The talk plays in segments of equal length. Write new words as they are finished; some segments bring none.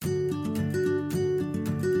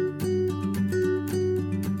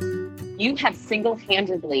You have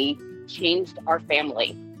single-handedly changed our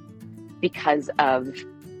family because of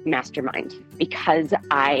Mastermind, because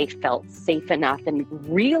I felt safe enough and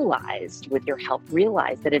realized, with your help,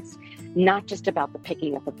 that it's not just about the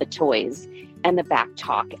picking up of the toys and the back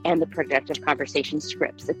talk and the productive conversation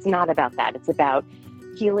scripts. It's not about that. It's about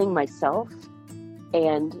healing myself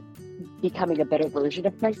and becoming a better version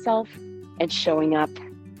of myself and showing up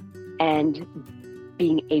and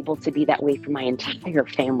being able to be that way for my entire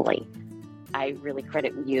family. I really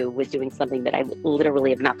credit you with doing something that I literally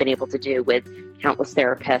have not been able to do with countless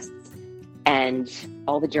therapists and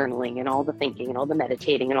all the journaling and all the thinking and all the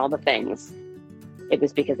meditating and all the things. It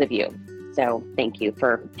was because of you. So thank you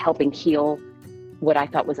for helping heal what I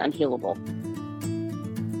thought was unhealable.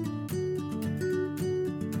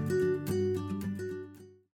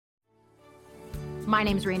 My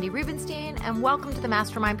name is Randy Rubenstein, and welcome to the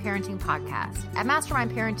Mastermind Parenting Podcast. At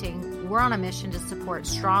Mastermind Parenting, we're on a mission to support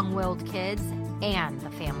strong-willed kids and the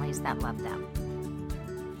families that love them.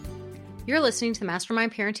 You're listening to the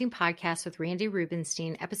Mastermind Parenting Podcast with Randy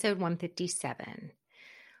Rubenstein, episode 157.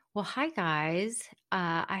 Well, hi guys.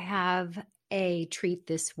 I have a treat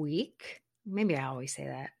this week. Maybe I always say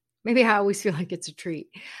that. Maybe I always feel like it's a treat.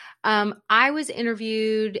 I was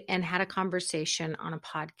interviewed and had a conversation on a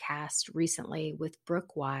podcast recently with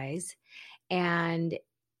Brooke Wise, and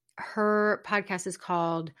her podcast is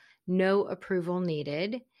called No Approval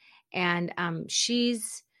Needed. And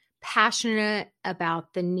she's passionate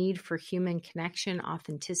about the need for human connection,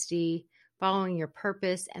 authenticity, following your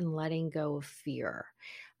purpose, and letting go of fear.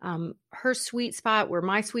 Her sweet spot, where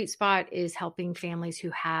my sweet spot, is helping families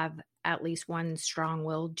who have at least one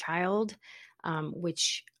strong-willed child,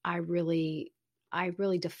 which I really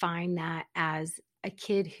define that as a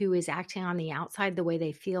kid who is acting on the outside the way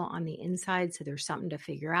they feel on the inside. So there's something to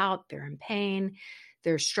figure out. They're in pain.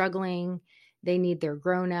 They're struggling. They need their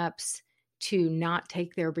grown-ups to not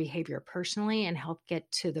take their behavior personally and help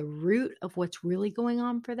get to the root of what's really going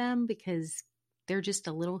on for them, because they're just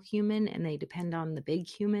a little human and they depend on the big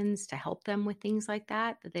humans to help them with things like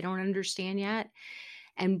that they don't understand yet.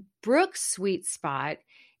 And Brooke's sweet spot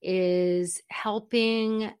is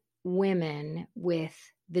helping women with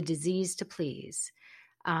the disease to please.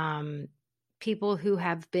 People who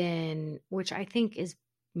have been, which I think is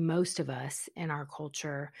most of us in our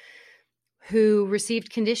culture, who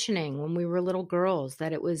received conditioning when we were little girls,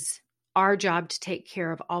 that it was our job to take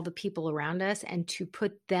care of all the people around us and to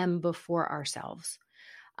put them before ourselves,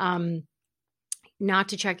 not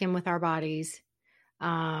to check in with our bodies.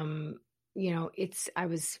 I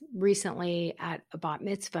was recently at a bat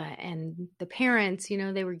mitzvah, and the parents,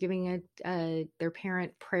 they were giving their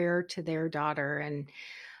parent prayer to their daughter. And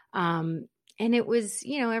it was,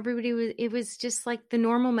 it was just like the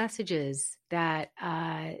normal messages that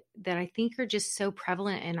I think are just so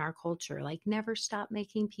prevalent in our culture, like never stop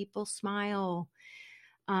making people smile.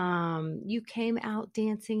 You came out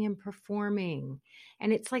dancing and performing.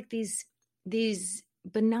 And it's like these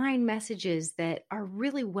benign messages that are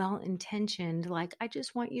really well-intentioned. Like, I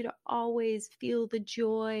just want you to always feel the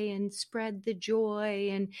joy and spread the joy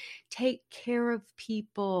and take care of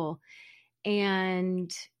people.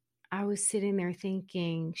 And I was sitting there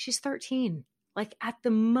thinking, she's 13, like at the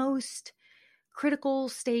most critical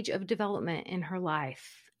stage of development in her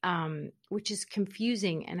life, which is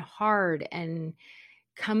confusing and hard, and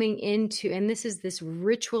coming into, and this is this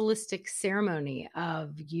ritualistic ceremony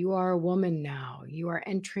of, you are a woman now, you are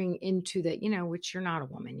entering into the, which you're not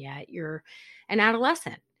a woman yet, you're an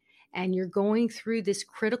adolescent, and you're going through this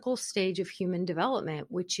critical stage of human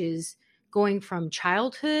development, which is going from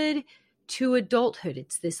childhood to adulthood.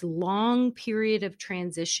 It's this long period of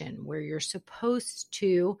transition where you're supposed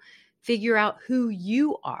to figure out who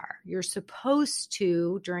you are. You're supposed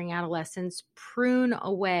to, during adolescence, prune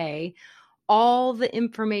away all the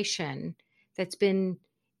information that's been,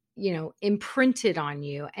 imprinted on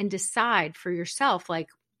you, and decide for yourself, like,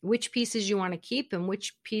 which pieces you want to keep and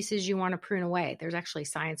which pieces you want to prune away. There's actually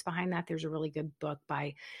science behind that. There's a really good book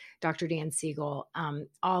by Dr. Dan Siegel,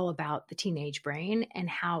 all about the teenage brain and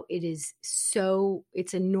how it's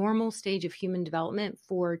a normal stage of human development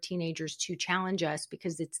for teenagers to challenge us,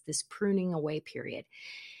 because it's this pruning away period.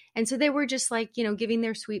 And so they were just like, giving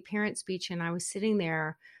their sweet parent speech. And I was sitting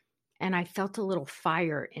there and I felt a little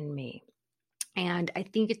fire in me. And I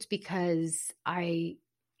think it's because I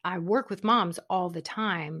work with moms all the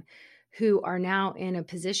time who are now in a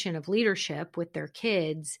position of leadership with their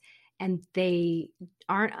kids, and they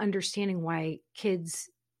aren't understanding why kids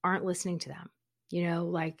aren't listening to them.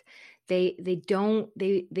 Like they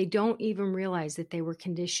don't even realize that they were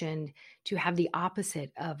conditioned to have the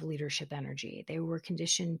opposite of leadership energy. They were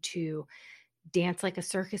conditioned to dance like a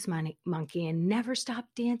circus monkey and never stop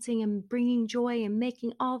dancing and bringing joy and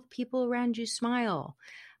making all the people around you smile.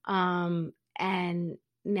 And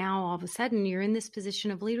now all of a sudden you're in this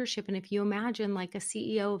position of leadership. And if you imagine like a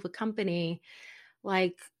CEO of a company,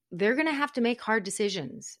 like they're going to have to make hard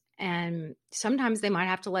decisions. And sometimes they might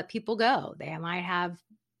have to let people go. They might have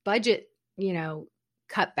budget,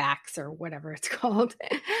 cutbacks or whatever it's called.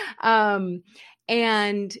 And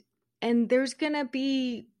there's going to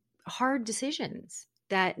be hard decisions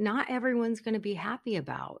that not everyone's going to be happy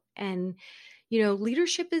about. And,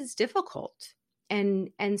 leadership is difficult.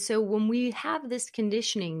 And so when we have this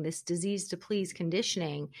conditioning, this disease to please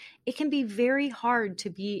conditioning, it can be very hard to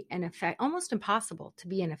be almost impossible to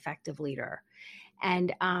be an effective leader.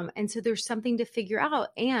 And so there's something to figure out.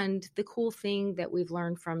 And the cool thing that we've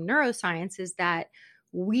learned from neuroscience is that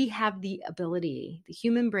we have the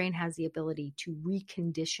human brain has the ability to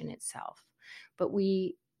recondition itself, but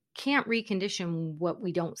we can't recondition what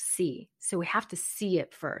we don't see. So we have to see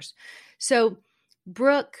it first. So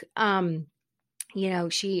Brooke,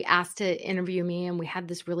 she asked to interview me and we had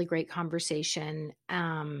this really great conversation.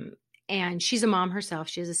 And she's a mom herself.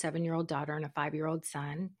 She has a 7-year-old daughter and a 5-year-old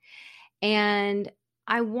son. And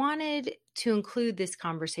I wanted to include this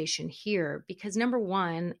conversation here because number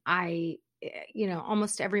one,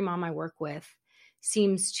 almost every mom I work with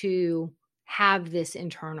seems to have this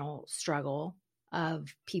internal struggle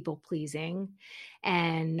of people pleasing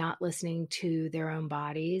and not listening to their own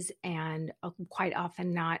bodies, and quite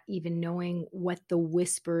often not even knowing what the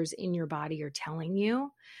whispers in your body are telling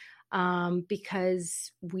you,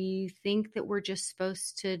 because we think that we're just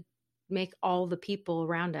supposed to make all the people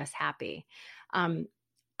around us happy.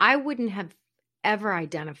 I wouldn't have ever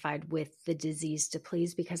identified with the disease to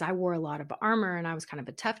please because I wore a lot of armor and I was kind of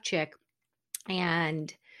a tough chick.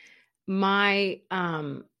 And I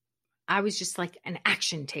was just like an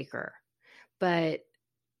action taker. But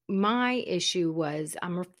my issue was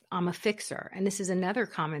I'm a fixer. And this is another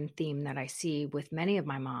common theme that I see with many of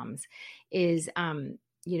my moms is,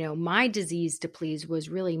 my disease to please was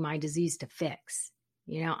really my disease to fix.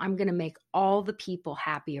 I'm going to make all the people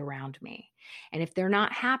happy around me. And if they're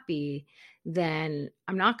not happy, then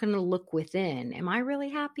I'm not going to look within. Am I really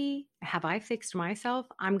happy? Have I fixed myself?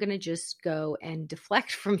 I'm going to just go and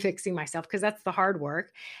deflect from fixing myself because that's the hard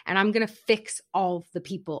work. And I'm going to fix all the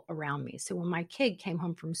people around me. So when my kid came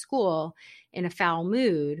home from school in a foul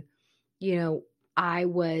mood, I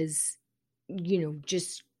was,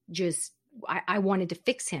 I wanted to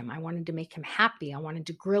fix him. I wanted to make him happy. I wanted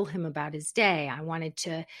to grill him about his day. I wanted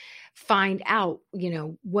to find out,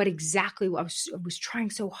 what exactly I was trying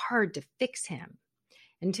so hard to fix him.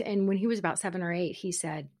 And when he was about 7 or 8, he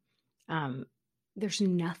said, there's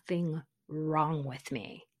nothing wrong with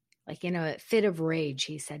me. Like in a fit of rage,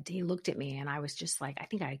 he looked at me and I was just like, I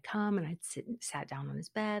think I'd come and I'd sat down on his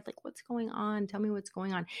bed. Like, what's going on? Tell me what's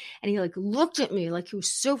going on. And he like looked at me like he was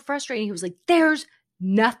so frustrated. He was like, there's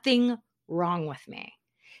nothing wrong with me.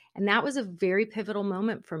 And that was a very pivotal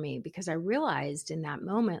moment for me because I realized in that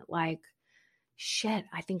moment, like, shit,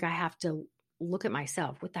 I think I have to look at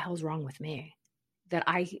myself. What the hell's wrong with me? That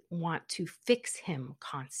I want to fix him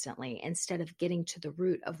constantly instead of getting to the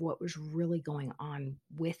root of what was really going on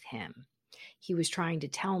with him. He was trying to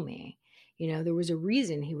tell me, there was a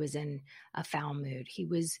reason he was in a foul mood.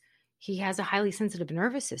 He has a highly sensitive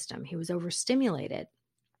nervous system. He was overstimulated.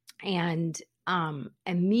 And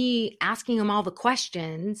me asking him all the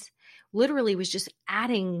questions literally was just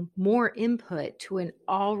adding more input to an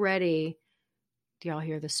already, do y'all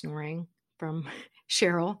hear the snoring from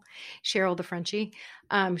Cheryl the Frenchie?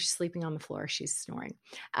 She's sleeping on the floor. She's snoring.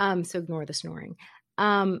 So ignore the snoring.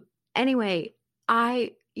 Anyway,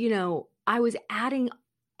 I was adding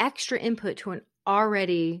extra input to an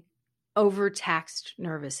already overtaxed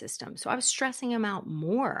nervous system. So I was stressing him out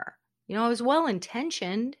more. I was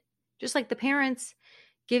well-intentioned. Just like the parents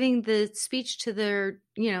giving the speech to their,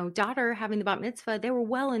 daughter having the bat mitzvah, they were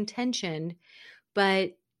well-intentioned,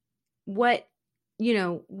 but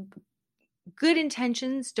good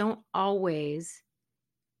intentions don't always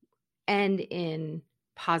end in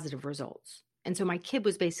positive results. And so my kid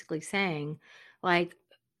was basically saying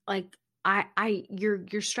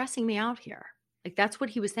you're stressing me out here. Like that's what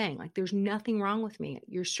he was saying. Like there's nothing wrong with me.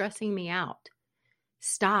 You're stressing me out.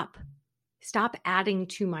 Stop adding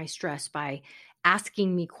to my stress by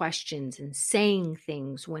asking me questions and saying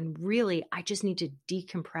things when really I just need to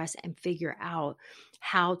decompress and figure out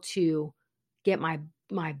how to get my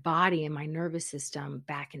body and my nervous system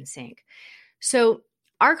back in sync. So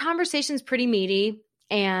our conversation's pretty meaty,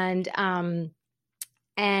 and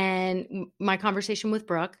my conversation with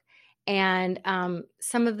Brooke, And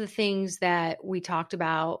some of the things that we talked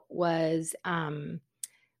about was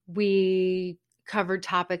we covered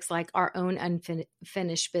topics like our own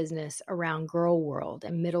unfinished business around girl world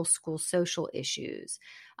and middle school social issues.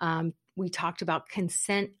 We talked about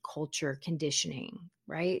consent culture conditioning,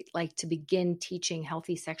 right? Like to begin teaching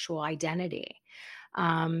healthy sexual identity.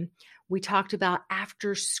 We talked about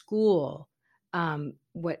after school,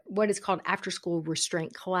 what is called after school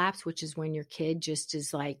restraint collapse, which is when your kid just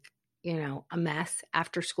is like, a mess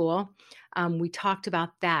after school. We talked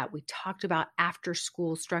about that. We talked about after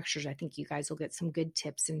school structures. I think you guys will get some good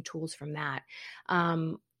tips and tools from that.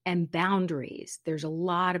 And boundaries. There's a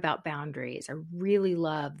lot about boundaries. I really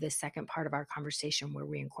love the second part of our conversation where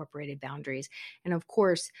we incorporated boundaries. And of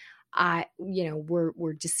course,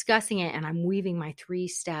 we're discussing it, and I'm weaving my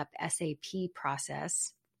 3-step SAP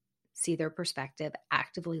process: see their perspective,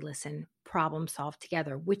 actively listen, problem solve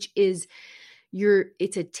together, which is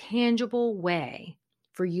it's a tangible way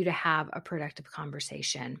for you to have a productive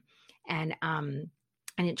conversation. And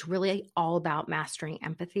it's really all about mastering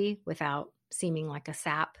empathy without seeming like a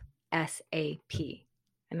SAP, SAP.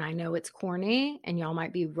 And I know it's corny and y'all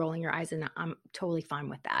might be rolling your eyes, and I'm totally fine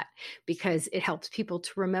with that, because it helps people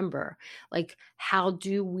to remember, like, how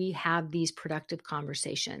do we have these productive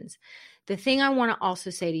conversations? The thing I want to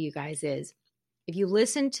also say to you guys is, if you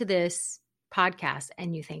listen to this podcast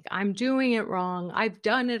and you think, I'm doing it wrong, I've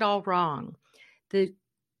done it all wrong, the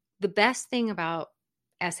best thing about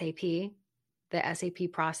SAP, the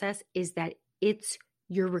SAP process, is that it's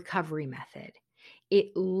your recovery method.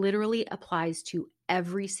 It literally applies to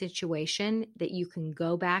every situation that you can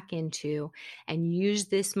go back into and use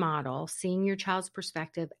this model, seeing your child's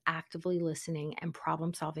perspective, actively listening, and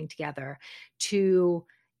problem solving together, to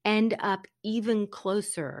end up even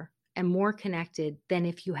closer and more connected than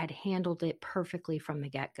if you had handled it perfectly from the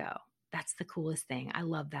get-go. That's the coolest thing. I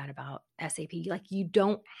love that about SAP. Like, you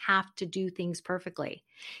don't have to do things perfectly.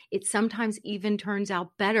 It sometimes even turns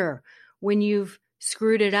out better when you've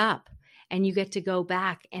screwed it up, and you get to go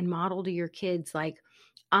back and model to your kids, like,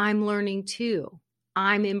 I'm learning too.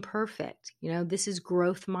 I'm imperfect. This is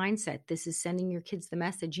growth mindset. This is sending your kids the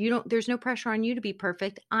message. There's no pressure on you to be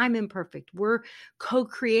perfect. I'm imperfect. We're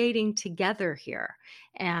co-creating together here.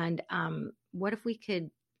 And what if we could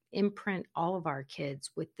imprint all of our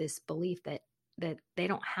kids with this belief that they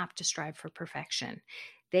don't have to strive for perfection.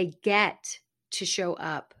 They get to show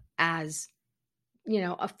up as,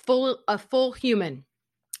 a full human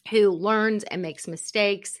who learns and makes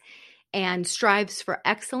mistakes and strives for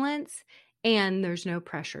excellence, and there's no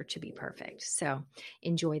pressure to be perfect. So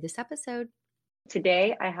enjoy this episode.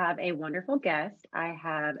 Today, I have a wonderful guest. I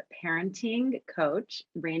have parenting coach,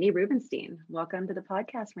 Randy Rubenstein. Welcome to the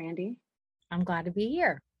podcast, Randy. I'm glad to be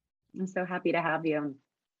here. I'm so happy to have you.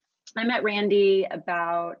 I met Randy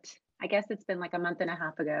about, I guess it's been like a month and a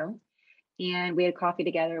half ago, and we had coffee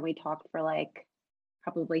together and we talked for like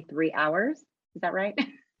probably 3 hours. Is that right?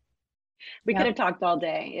 We could have talked all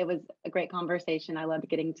day. It was a great conversation. I loved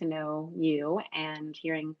getting to know you and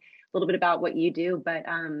hearing a little bit about what you do, but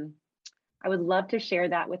I would love to share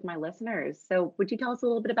that with my listeners. So would you tell us a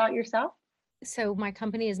little bit about yourself? So my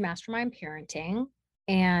company is Mastermind Parenting.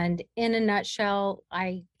 And in a nutshell,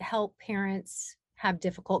 I help parents have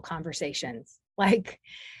difficult conversations. Like,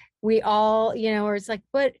 we all, or it's like,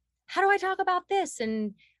 but how do I talk about this?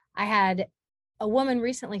 And I had a woman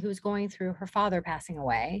recently who was going through her father passing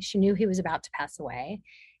away. She knew he was about to pass away.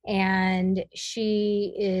 And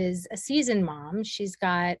she is a seasoned mom. She's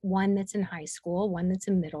got one that's in high school, one that's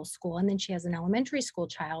in middle school, and then she has an elementary school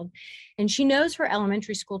child. And she knows her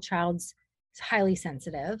elementary school child's highly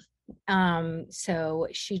sensitive. So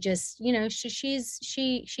she just,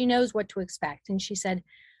 she knows what to expect. And she said,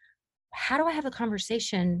 how do I have a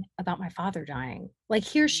conversation about my father dying? Like,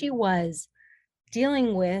 here she was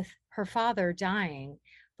dealing with her father dying,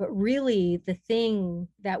 but really the thing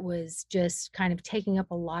that was just kind of taking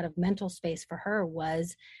up a lot of mental space for her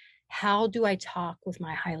was, how do I talk with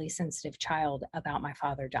my highly sensitive child about my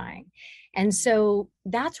father dying? And so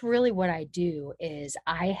that's really what I do, is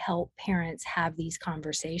I help parents have these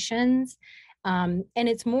conversations. And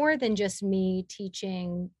it's more than just me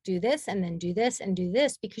teaching, do this and then do this and do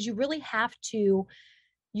this, because you really have to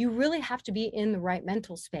be in the right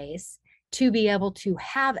mental space to be able to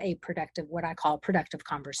have a productive, what I call productive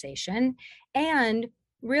conversation, and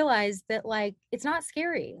realize that, like, it's not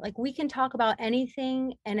scary. Like, we can talk about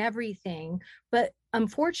anything and everything, but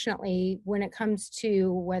unfortunately, when it comes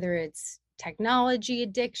to whether it's technology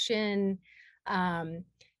addiction,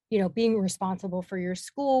 being responsible for your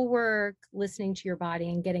schoolwork, listening to your body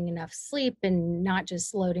and getting enough sleep, and not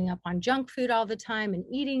just loading up on junk food all the time and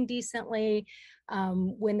eating decently.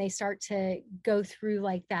 When they start to go through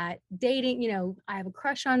like that dating, I have a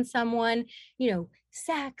crush on someone,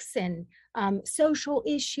 sex and social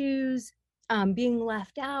issues, being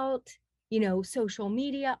left out, social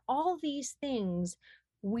media, all these things,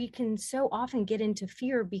 we can so often get into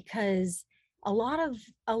fear because a lot of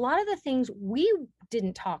the things we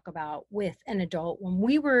didn't talk about with an adult when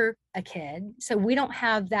we were a kid. So we don't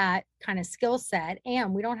have that kind of skill set,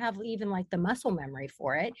 and we don't have even like the muscle memory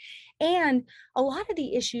for it. And a lot of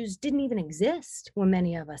the issues didn't even exist when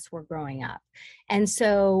many of us were growing up. And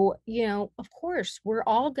so, of course, we're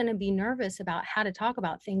all going to be nervous about how to talk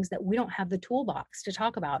about things that we don't have the toolbox to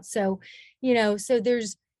talk about. So,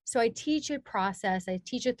 so I teach a process, I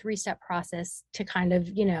teach a 3-step process to kind of,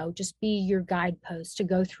 just be your guidepost to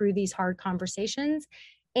go through these hard conversations.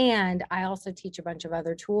 And I also teach a bunch of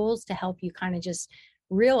other tools to help you kind of just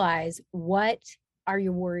realize, what are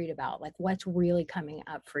you worried about? Like, what's really coming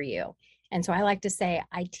up for you? And so I like to say,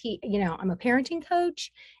 I'm a parenting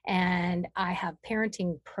coach and I have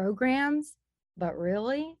parenting programs, but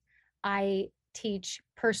really I teach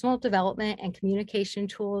personal development and communication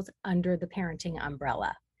tools under the parenting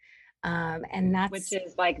umbrella. And that's, which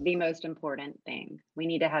is like the most important thing. We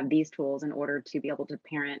need to have these tools in order to be able to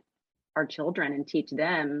parent our children and teach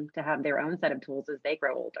them to have their own set of tools as they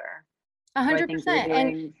grow older. 100%. So I think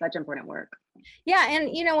you're doing such important work. Yeah.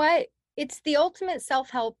 And you know what? It's the ultimate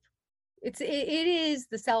self-help. It is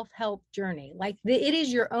the self-help journey. Like it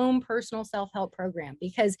is your own personal self-help program,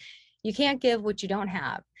 because you can't give what you don't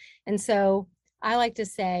have. And so I like to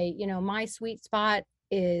say, my sweet spot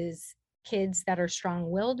is kids that are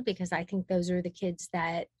strong-willed, because I think those are the kids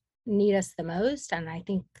that need us the most. And I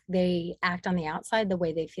think they act on the outside the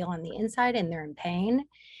way they feel on the inside, and they're in pain.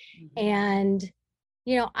 Mm-hmm. And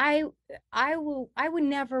I would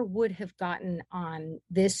never would have gotten on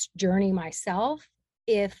this journey myself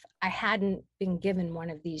if I hadn't been given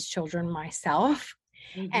one of these children myself.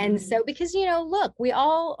 Mm-hmm. And so, because, look,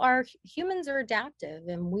 humans are adaptive,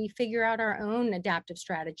 and we figure out our own adaptive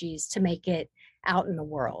strategies to make it out in the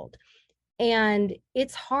world. And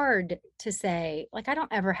it's hard to say, like, I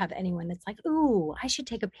don't ever have anyone that's like, ooh, I should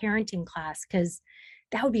take a parenting class because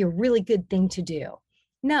that would be a really good thing to do.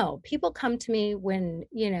 No, people come to me when,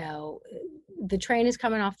 the train is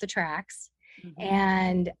coming off the tracks. Mm-hmm.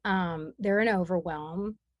 And they're in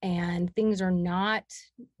overwhelm and things are not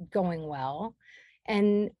going well.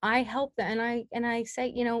 And I help them, and I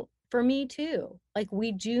say, for me too, like,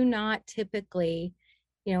 we do not typically,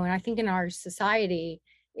 and I think in our society,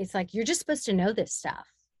 it's like, you're just supposed to know this stuff.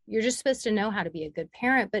 You're just supposed to know how to be a good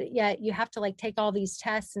parent, but yet you have to like take all these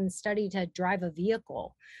tests and study to drive a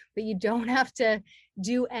vehicle, but you don't have to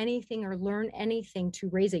do anything or learn anything to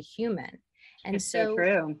raise a human. And it's so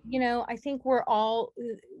true. I think we're all,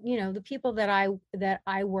 the people that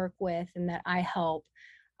I work with and that I help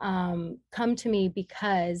come to me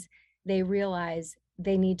because they realize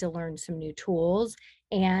they need to learn some new tools.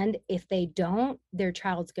 And if they don't, their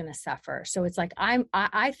child's going to suffer. So it's like,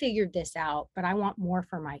 I figured this out, but I want more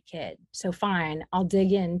for my kid. So fine, I'll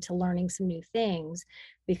dig into learning some new things,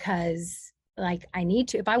 because like, I need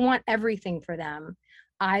to, if I want everything for them,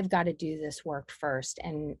 I've got to do this work first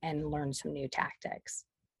and learn some new tactics.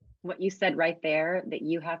 What you said right there, that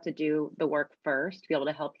you have to do the work first to be able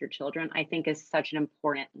to help your children, I think is such an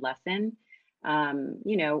important lesson.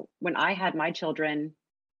 When I had my children,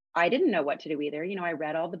 I didn't know what to do either. I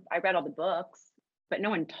read all the books, but no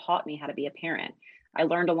one taught me how to be a parent. I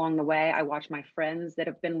learned along the way. I watched my friends that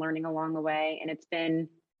have been learning along the way, and it's been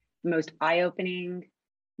the most eye-opening,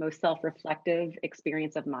 most self-reflective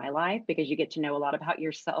experience of my life, because you get to know a lot about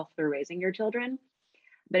yourself through raising your children.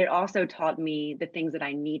 But it also taught me the things that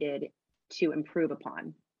I needed to improve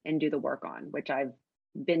upon and do the work on, which I've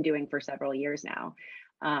been doing for several years now.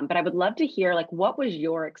 But I would love to hear, like, what was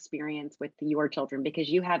your experience with your children? Because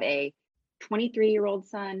you have a 23-year-old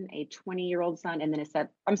son, a 20-year-old son, and then a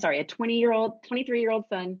 20-year-old, 23-year-old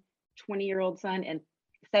son, 20-year-old son, and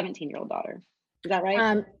 17-year-old daughter. Is that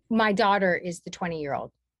right? My daughter is the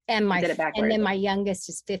 20-year-old, and then my youngest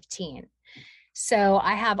is 15. So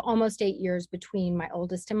I have almost 8 years between my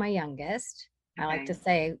oldest and my youngest. Okay. I like to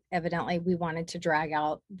say, evidently, we wanted to drag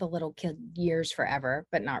out the little kid years forever,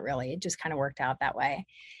 but not really. It just kind of worked out that way.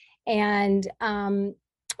 And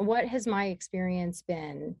what has my experience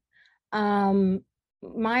been?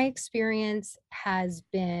 My experience has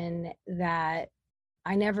been that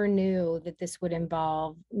I never knew that this would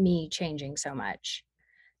involve me changing so much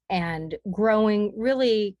and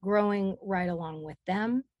really growing right along with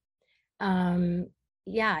them.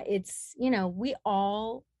 yeah, it's, we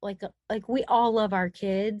all we all love our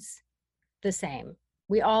kids the same.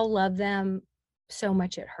 We all love them so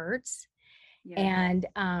much it hurts. Yeah.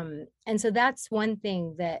 And so that's one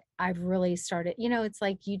thing that I've really started, it's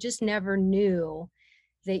like you just never knew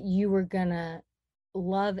that you were gonna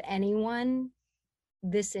love anyone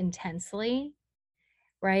this intensely,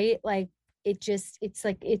 right? Like it's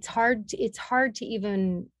like it's hard to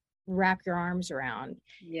even wrap your arms around.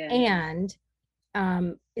 Yeah. And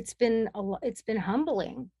it's been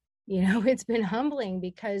humbling, it's been humbling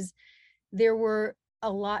because there's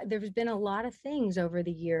been a lot of things over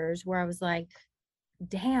the years where I was like,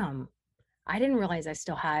 damn, I didn't realize I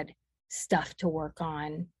still had stuff to work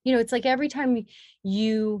on. It's like every time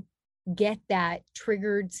you get that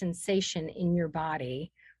triggered sensation in your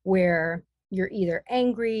body where you're either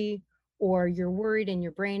angry or you're worried and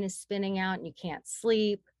your brain is spinning out and you can't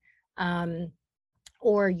sleep, um,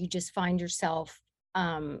 or um, you just find yourself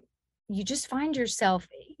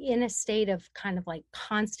in a state of kind of like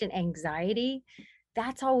constant anxiety.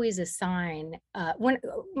 That's always a sign. When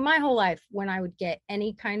my whole life, when I would get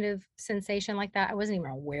any kind of sensation like that, I wasn't even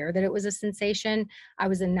aware that it was a sensation. I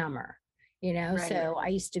was a number, Right. So I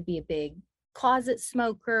used to be a big closet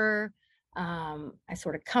smoker. I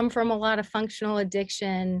sort of come from a lot of functional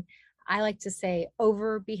addiction. I like to say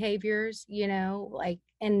over behaviors, like,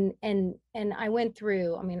 and I went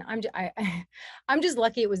through, I mean, I'm just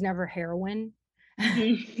lucky it was never heroin.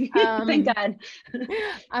 Thank God.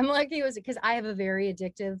 I'm lucky it was because I have a very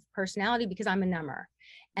addictive personality because I'm a number.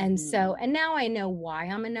 And so, and now I know why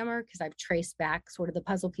I'm a number because I've traced back sort of the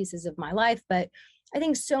puzzle pieces of my life. But I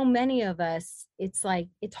think so many of us, it's like,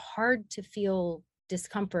 it's hard to feel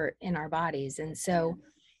discomfort in our bodies. And so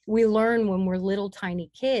we learn when we're little tiny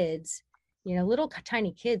kids, little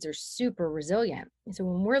tiny kids are super resilient. And so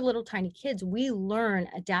when we're little tiny kids, we learn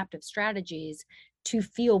adaptive strategies to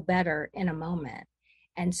feel better in a moment.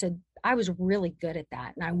 And so I was really good at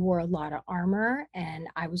that. And I wore a lot of armor. And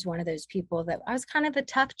I was one of those people that I was kind of the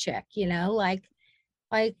tough chick, like,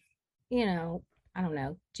 I don't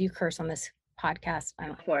know. Do you curse on this podcast? I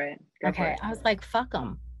don't. Go for it. Go for Okay. it. I was like, fuck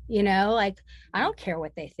them, like, I don't care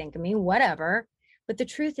what they think of me, whatever. But the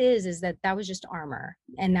truth is that was just armor.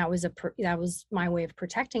 And that was my way of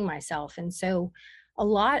protecting myself. And so a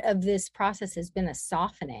lot of this process has been a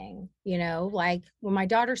softening, like when my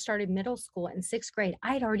daughter started middle school in 6th grade,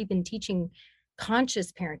 I had already been teaching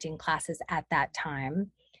conscious parenting classes at that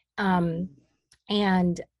time.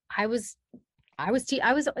 And I was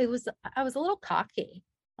a little cocky.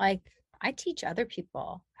 Like, I teach other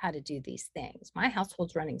people how to do these things. My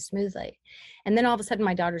household's running smoothly. And then all of a sudden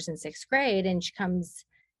my daughter's in 6th grade and she comes,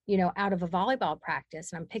 out of a volleyball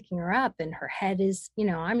practice and I'm picking her up and her head is,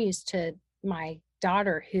 I'm used to my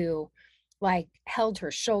daughter who like held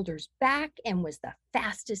her shoulders back and was the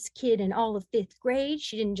fastest kid in all of 5th grade.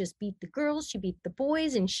 She didn't just beat the girls, she beat the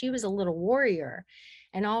boys, and she was a little warrior.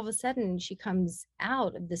 And all of a sudden she comes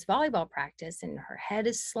out of this volleyball practice and her head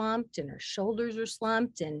is slumped and her shoulders are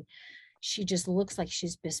slumped. And she just looks like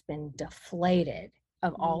she's just been deflated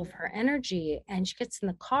of all of her energy. And she gets in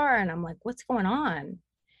the car and I'm like, what's going on?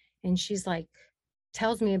 And she's like,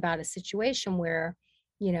 tells me about a situation where,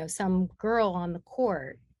 some girl on the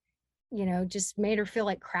court, just made her feel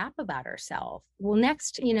like crap about herself. Well,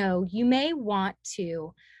 next, you may want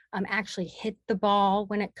to actually hit the ball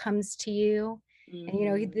when it comes to you.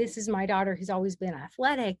 And this is my daughter who's always been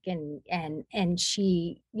athletic and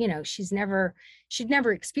she'd never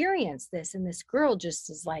experienced this, and this girl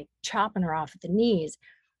just is like chopping her off at the knees.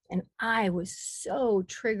 And I was so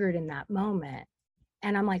triggered in that moment.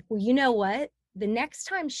 And I'm like, well, you know what? The next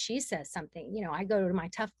time she says something, I go to my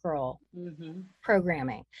tough girl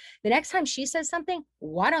programming. The next time she says something,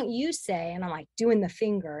 why don't you say? And I'm like doing the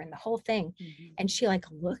finger and the whole thing. And she like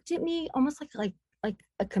looked at me almost like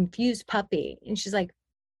a confused puppy. And she's like,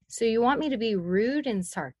 so you want me to be rude and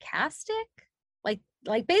sarcastic?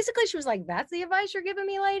 Like basically she was like, that's the advice you're giving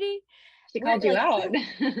me, lady? She called you out.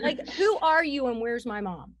 Who are you and where's my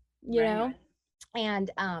mom? You Right. know?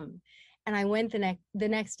 And I went the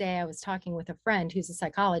next day, I was talking with a friend who's a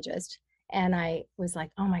psychologist. And I was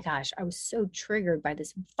like, oh my gosh, I was so triggered by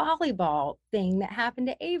this volleyball thing that happened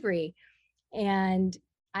to Avery. And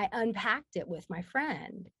I unpacked it with my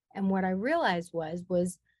friend. And what I realized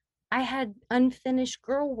was I had unfinished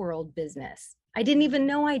girl world business. I didn't even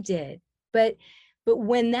know I did. But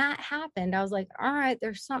when that happened, I was like, all right,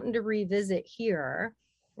 there's something to revisit here.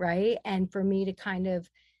 Right. And for me to kind of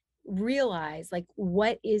realize like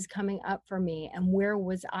what is coming up for me and where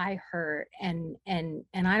was I hurt, and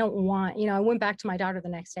I don't want, I went back to my daughter the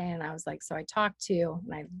next day and I was like, so I talked to,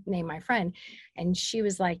 and I named my friend, and she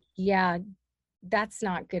was like, yeah, that's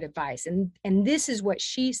not good advice. And this is what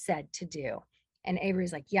she said to do. And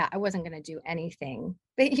Avery's like, yeah, I wasn't going to do anything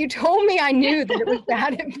that you told me. I knew that it was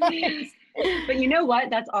bad advice. But you know what?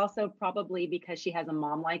 That's also probably because she has a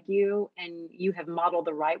mom like you, and you have modeled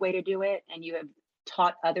the right way to do it, and you have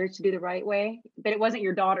taught others to do the right way. But it wasn't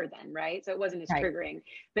your daughter then, right? So it wasn't as Right. triggering.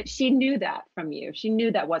 But she knew that from you. She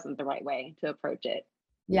knew that wasn't the right way to approach it.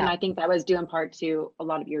 Yeah. And I think that was due in part to a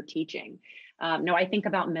lot of your teaching. No, I think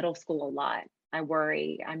about middle school a lot. I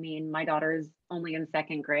worry. I mean, my daughter's only in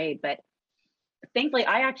second grade, but thankfully,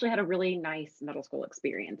 I actually had a really nice middle school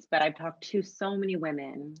experience. But I've talked to so many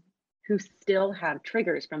women who still have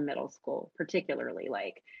triggers from middle school, particularly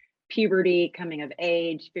like puberty, coming of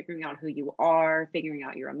age, figuring out who you are, figuring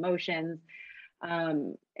out your emotions.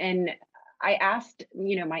 And I asked,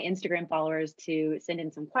 my Instagram followers to send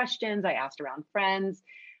in some questions. I asked around friends.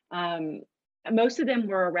 Most of them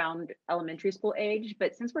were around elementary school age,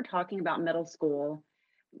 but since we're talking about middle school,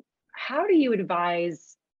 how do you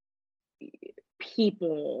advise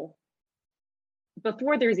people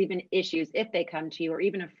before there's even issues, if they come to you, or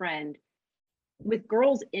even a friend, with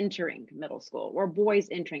girls entering middle school or boys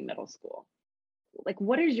entering middle school? Like,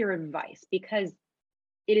 what is your advice? Because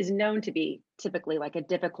it is known to be typically like a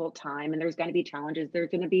difficult time, and there's going to be challenges.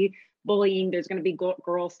 There's going to be bullying. There's going to be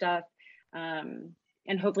girl stuff.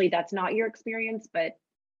 And hopefully that's not your experience, but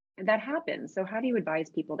that happens. So how do you advise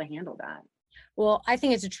people to handle that? Well, I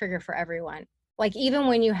think it's a trigger for everyone. Like even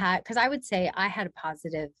when you had, because I would say I had a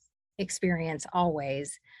positive experience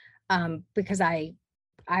always, because I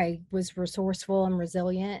was resourceful and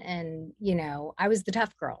resilient, and I was the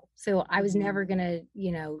tough girl. So I was never gonna,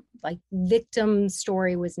 like victim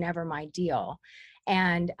story was never my deal.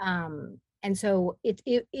 And so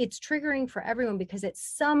it's triggering for everyone, because at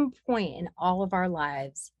some point in all of our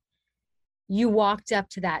lives, you walked up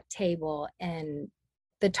to that table and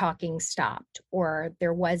the talking stopped, or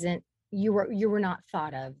there wasn't, you were not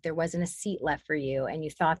thought of, there wasn't a seat left for you, and you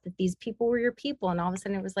thought that these people were your people, and all of a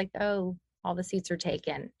sudden it was like, oh, all the seats are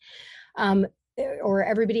taken. Or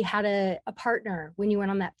everybody had a partner when you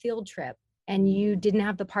went on that field trip and you didn't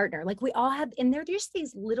have the partner. Like we all have, and they're just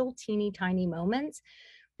these little teeny tiny moments,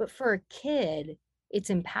 but for a kid it's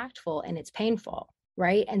impactful and it's painful,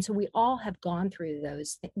 right? And so we all have gone through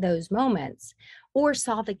those moments, or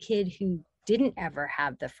saw the kid who didn't ever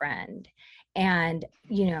have the friend, and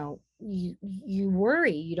you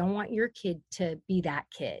worry, you don't want your kid to be that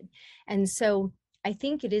kid. And so I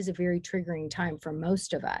think it is a very triggering time for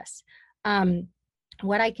most of us.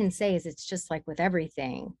 What I can say is it's just like with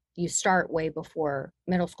everything, you start way before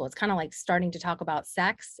middle school. It's kind of like starting to talk about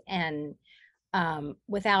sex, and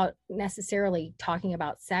without necessarily talking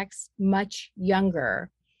about sex much younger.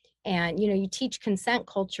 And, you teach consent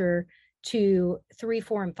culture to 3,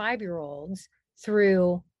 4, and 5-year-olds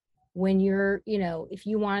through when you're, if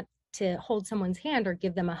you want to hold someone's hand or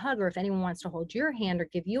give them a hug, or if anyone wants to hold your hand or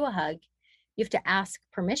give you a hug, you have to ask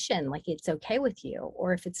permission, like it's okay with you,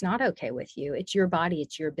 or if it's not okay with you, it's your body,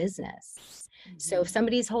 it's your business. So if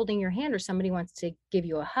somebody's holding your hand, or somebody wants to give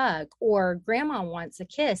you a hug, or grandma wants a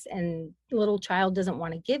kiss and the little child doesn't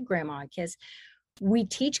want to give grandma a kiss, we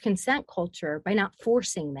teach consent culture by not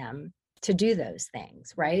forcing them to do those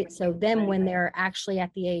things, right? So then when they're actually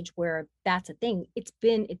at the age where that's a thing,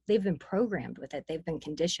 they've been programmed with it, they've been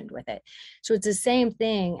conditioned with it. So it's the same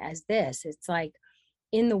thing as this. It's like,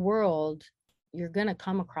 in the world, you're going to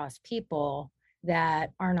come across people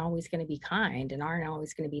that aren't always going to be kind and aren't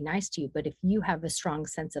always going to be nice to you. But if you have a strong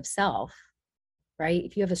sense of self, right?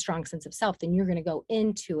 If you have a strong sense of self, then you're going to go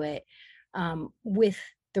into it with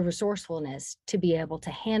the resourcefulness to be able to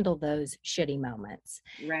handle those shitty moments.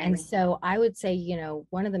 Right. And so I would say,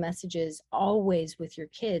 one of the messages always with your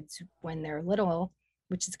kids when they're little,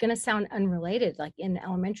 which is going to sound unrelated, like in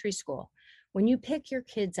elementary school, when you pick your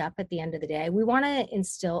kids up at the end of the day, we want to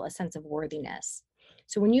instill a sense of worthiness.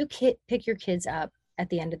 So when you pick your kids up at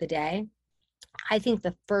the end of the day, I think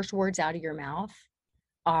the first words out of your mouth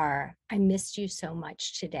are, I missed you so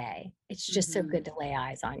much today. It's just so good to lay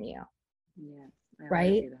eyes on you. Yeah.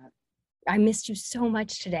 Right? I missed you so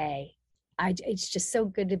much today. It's just so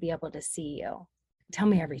good to be able to see you. Tell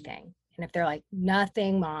me everything. And if they're like,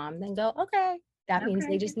 nothing, mom, then go, okay. That means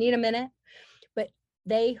they just need a minute. But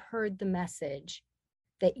they heard the message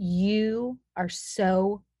that you are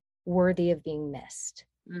so worthy of being missed,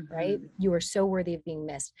 right? You are so worthy of being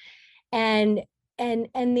missed. And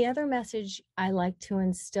the other message I like to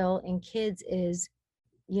instill in kids is,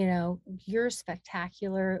 you're a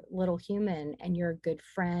spectacular little human, and you're a good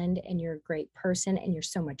friend, and you're a great person, and you're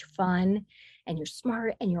so much fun, and you're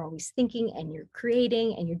smart, and you're always thinking, and you're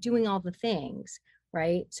creating, and you're doing all the things,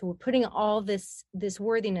 right? So we're putting all this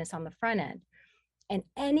worthiness on the front end. And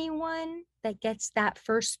anyone that gets that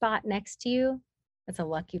first spot next to you, that's a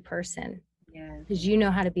lucky person. Yes. Because you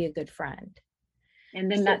know how to be a good friend. And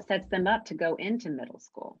then that sets them up to go into middle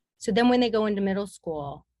school. So then when they go into middle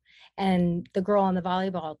school and the girl on the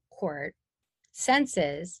volleyball court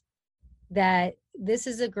senses that this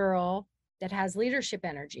is a girl that has leadership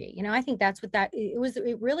energy. I think that's what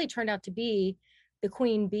it really turned out to be, the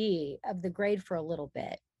queen bee of the grade for a little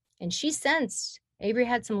bit. And she sensed Avery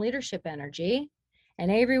had some leadership energy,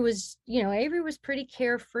 and Avery was pretty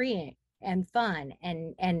carefree and fun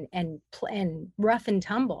and rough and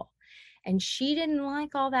tumble. And she didn't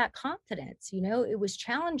like all that confidence. It was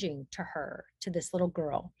challenging to her, to this little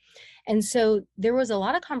girl. And so there was a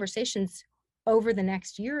lot of conversations over the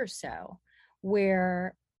next year or so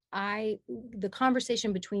where the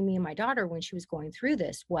conversation between me and my daughter when she was going through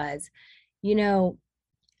this was,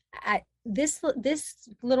 at this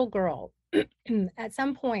little girl, at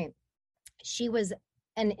some point, she was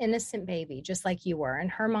an innocent baby, just like you were.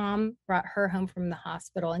 And her mom brought her home from the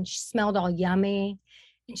hospital, and she smelled all yummy.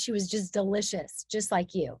 And she was just delicious, just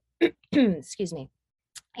like you. Excuse me.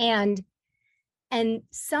 And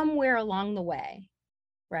somewhere along the way,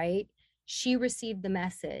 right, she received the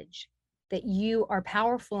message that you are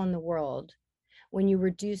powerful in the world when you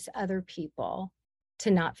reduce other people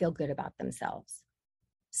to not feel good about themselves.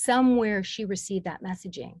 Somewhere she received that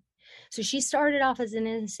messaging. So she started off as an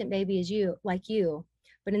innocent baby like you,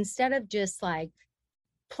 but instead of just like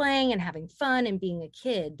playing and having fun and being a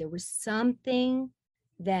kid, there was something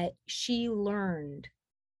that she learned,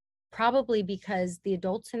 probably because the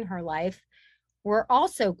adults in her life were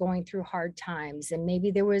also going through hard times. And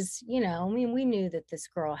maybe there was, we knew that this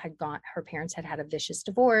girl her parents had had a vicious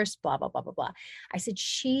divorce, blah, blah, blah, blah, blah. I said,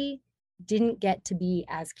 she didn't get to be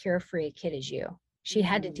as carefree a kid as you. She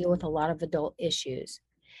had to deal with a lot of adult issues.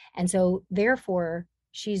 And so therefore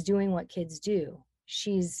she's doing what kids do.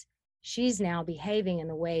 She's now behaving in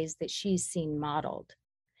the ways that she's seen modeled.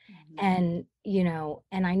 And,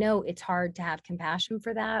 and I know it's hard to have compassion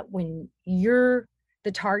for that when you're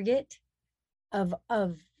the target of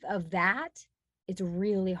that. It's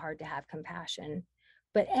really hard to have compassion.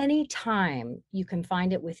 But anytime you can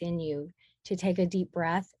find it within you to take a deep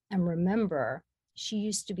breath and remember, she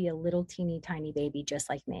used to be a little teeny tiny baby just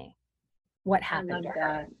like me. What happened to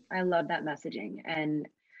her? I love that messaging. And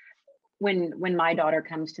when my daughter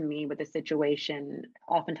comes to me with a situation,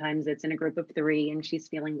 oftentimes it's in a group of 3 and she's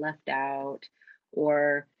feeling left out,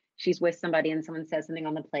 or she's with somebody and someone says something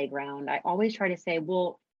on the playground. I always try to say,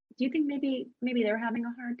 well, do you think maybe they're having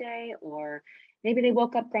a hard day, or maybe they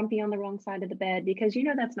woke up grumpy on the wrong side of the bed? Because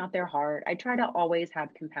that's not their heart. I try to always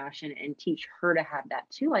have compassion and teach her to have that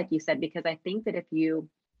too, like you said, because I think that if you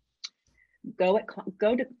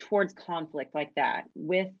towards conflict like that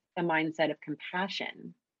with a mindset of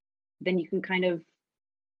compassion, then you can kind of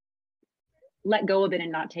let go of it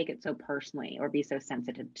and not take it so personally or be so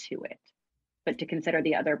sensitive to it, but to consider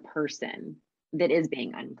the other person that is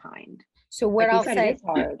being unkind. So what I'll say, it's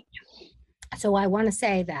hard. So I want to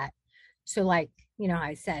say that, so like,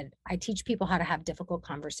 I said, I teach people how to have difficult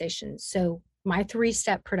conversations. So my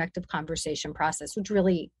 3-step productive conversation process, which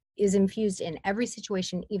really is infused in every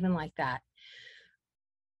situation, even like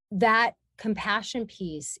that compassion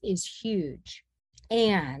piece is huge.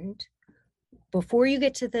 And before you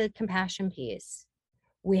get to the compassion piece,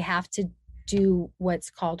 we have to do what's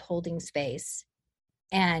called holding space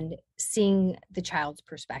and seeing the child's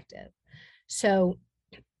perspective. So,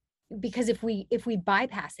 because if we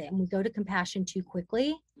bypass it and we go to compassion too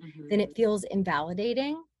quickly, then it feels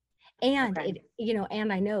invalidating. And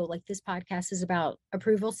and I know, like, this podcast is about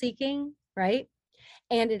approval seeking, right?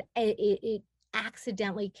 And it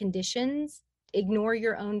accidentally conditions ignore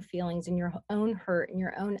your own feelings and your own hurt and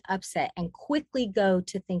your own upset and quickly go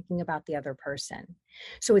to thinking about the other person.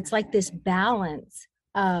 So it's like this balance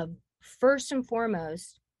of, first and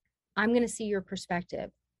foremost, I'm going to see your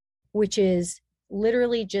perspective, which is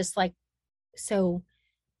literally just like, so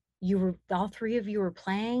all 3 of you were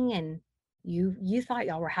playing and you thought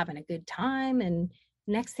y'all were having a good time. And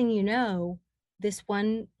next thing you know, this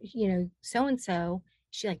one, so-and-so,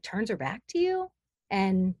 she like turns her back to you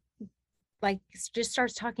and like just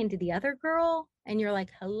starts talking to the other girl, and you're like,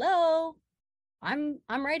 hello, I'm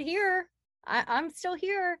right here. I'm still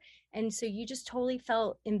here. And so you just totally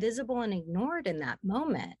felt invisible and ignored in that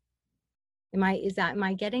moment. Am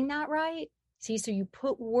I getting that right? See, so you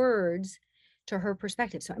put words to her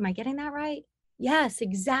perspective. So am I getting that right? Yes,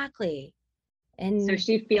 exactly. And so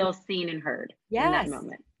she feels seen and heard in that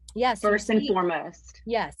moment. Yes. First and foremost.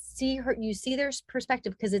 Yes. You see their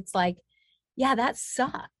perspective, because it's like, yeah, that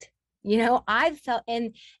sucked. You know, I've felt,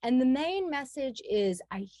 and the main message is,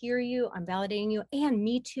 I hear you, I'm validating you, and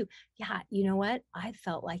me too. Yeah, you know what? I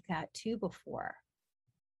felt like that too before.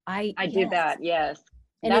 I do Yes. that. Yes.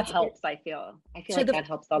 And That it's helps. I feel so like the that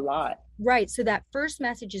helps a lot. right. So that first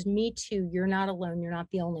message is me too. You're not alone. You're not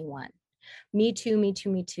the only one. Me too, me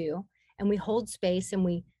too, me too. And we hold space and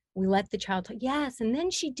we let the child talk. Yes. And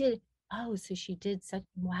then she did, oh, so she did such,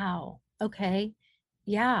 wow. Okay.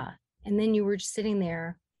 Yeah. And then you were just sitting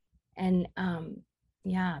there and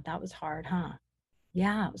yeah, that was hard, huh?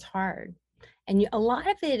 Yeah, it was hard. And a lot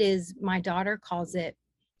of it is, my daughter calls it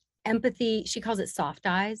empathy. She calls it soft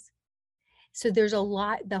eyes. So there's a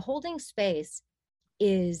lot, the holding space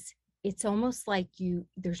is, it's almost like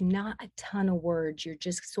there's not a ton of words. You're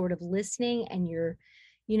just sort of listening, and you're,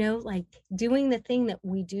 like doing the thing that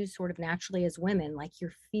we do sort of naturally as women. Like,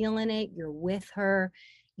 you're feeling it, you're with her,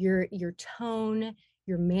 your tone,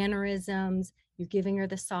 your mannerisms, you're giving her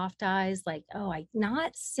the soft eyes, like, oh,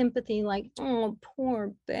 not sympathy, like, oh,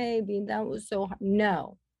 poor baby, that was so hard.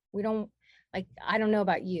 No, we don't. Like, I don't know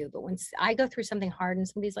about you, but when I go through something hard and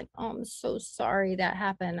somebody's like, oh, I'm so sorry that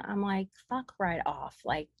happened, I'm like, fuck right off.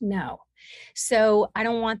 Like, no. So I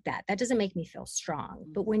don't want that. That doesn't make me feel strong.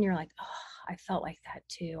 But when you're like, oh, I felt like that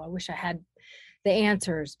too. I wish I had the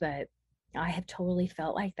answers, but I have totally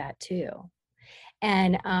felt like that too.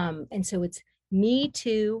 And so it's me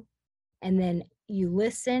too. And then you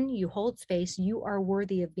listen, you hold space, you are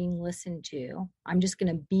worthy of being listened to. I'm just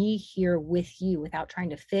going to be here with you without trying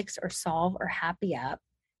to fix or solve or happy up.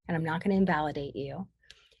 And I'm not going to invalidate you.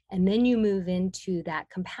 And then you move into that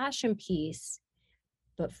compassion piece.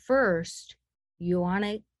 But first, you want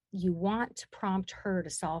to prompt her to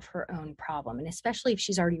solve her own problem. And especially if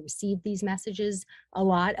she's already received these messages a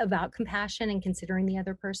lot about compassion and considering the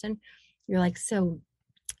other person, you're like, so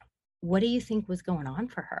what do you think was going on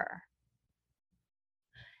for her?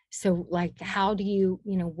 So, like, how do you,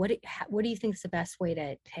 what do you think is the best way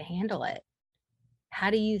to handle it? How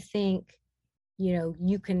do you think,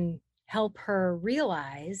 you can help her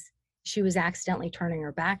realize she was accidentally turning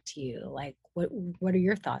her back to you? Like, what are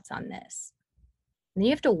your thoughts on this? And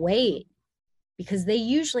you have to wait, because they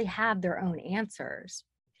usually have their own answers.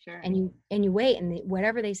 Sure. And you wait, and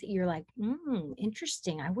whatever they say, you're like,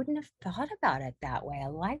 interesting. I wouldn't have thought about it that way. I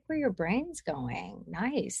like where your brain's going.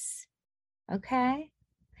 Nice. Okay.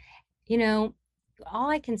 All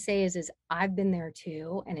I can say is I've been there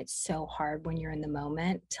too. And it's so hard when you're in the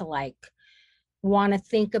moment to, like, want to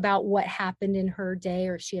think about what happened in her day,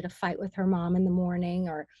 or if she had a fight with her mom in the morning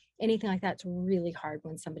or anything like that. It's really hard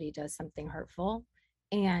when somebody does something hurtful.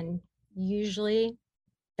 And usually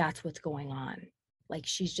that's what's going on. Like,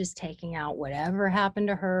 she's just taking out whatever happened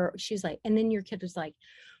to her. She's like, and then your kid was like,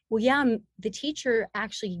 well, yeah, the teacher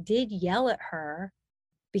actually did yell at her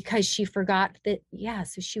because she forgot that. Yeah,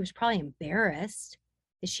 so she was probably embarrassed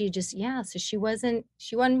that she just, yeah, so she wasn't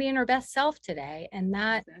being her best self today, and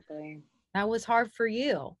Exactly. that was hard for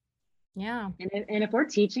you. Yeah. And if we're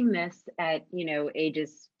teaching this at,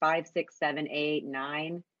 ages 5, 6, 7, 8,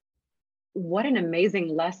 9, what an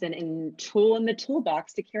amazing lesson and tool in the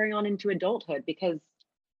toolbox to carry on into adulthood, because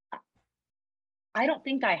I don't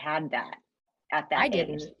think I had that at that I age.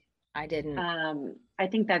 didn't. I didn't. I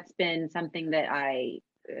think that's been something that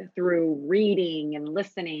through reading and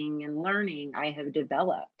listening and learning, I have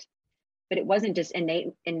developed. But it wasn't just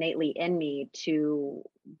innately in me to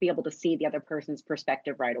be able to see the other person's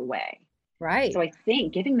perspective right away. Right. So I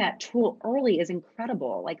think giving that tool early is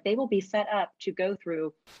incredible. Like, they will be set up to go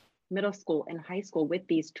through middle school and high school with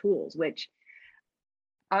these tools, which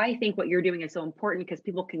I think what you're doing is so important, because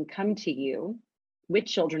people can come to you with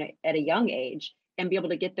children at a young age and be able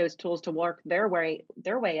to get those tools to work their way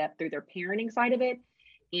up through their parenting side of it,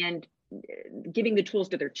 and giving the tools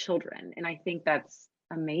to their children. And I think that's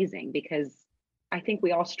amazing, because I think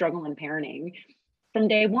we all struggle in parenting from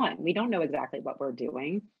day one. We don't know exactly what we're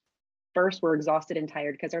doing. First, we're exhausted and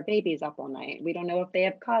tired because our baby's up all night. We don't know if they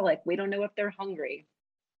have colic. We don't know if they're hungry.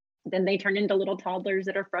 Then they turn into little toddlers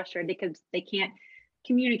that are frustrated because they can't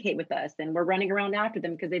communicate with us, and we're running around after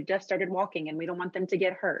them because they've just started walking and we don't want them to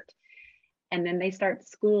get hurt. And then they start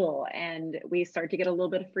school and we start to get a little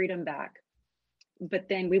bit of freedom back. But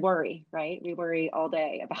then we worry, right? We worry all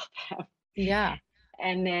day about them. Yeah.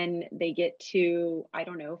 And then they get to, I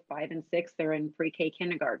don't know, 5 and 6, they're in pre-K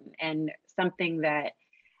kindergarten. And something that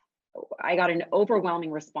I got an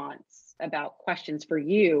overwhelming response about questions for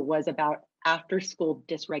you was about after school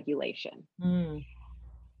dysregulation.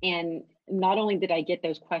 And not only did I get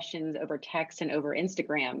those questions over text and over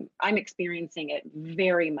Instagram, I'm experiencing it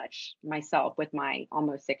very much myself with my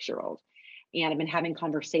almost 6-year-old. And I've been having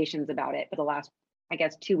conversations about it for the last, I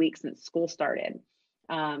guess, 2 weeks since school started.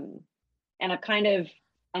 And I've kind of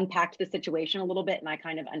unpacked the situation a little bit and I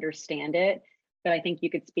kind of understand it, but I think you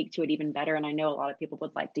could speak to it even better. And I know a lot of people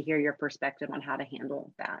would like to hear your perspective on how to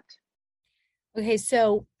handle that. Okay,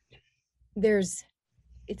 so there's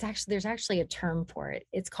actually a term for it.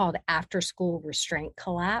 It's called after school restraint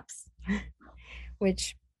collapse,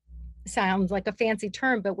 which sounds like a fancy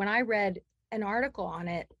term, but when I read an article on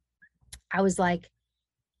it, I was like,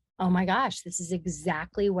 oh my gosh, this is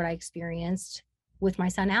exactly what I experienced with my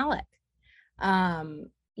son Alec.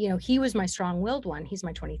 He was my strong-willed one. He's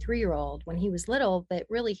my 23-year-old when he was little, but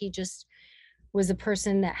really he just was a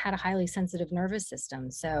person that had a highly sensitive nervous system.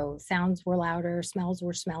 So sounds were louder, smells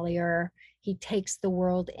were smellier. He takes the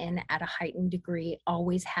world in at a heightened degree,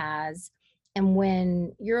 always has. And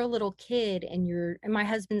when you're a little kid and my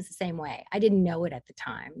husband's the same way. I didn't know it at the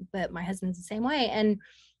time, but my husband's the same way. And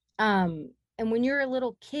when you're a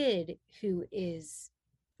little kid who is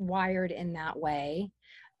wired in that way,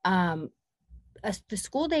 the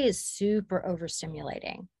school day is super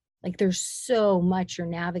overstimulating. Like there's so much you're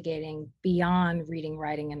navigating beyond reading,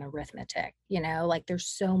 writing, and arithmetic, like there's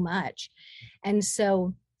so much. And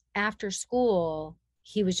so after school,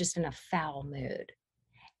 he was just in a foul mood.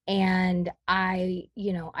 And I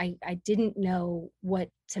didn't know what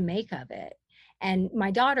to make of it. And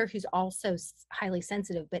my daughter, who's also highly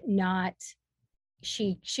sensitive, but not,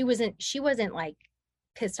 she wasn't like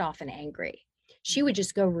pissed off and angry. She would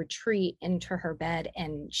just go retreat into her bed,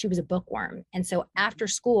 and she was a bookworm. And so after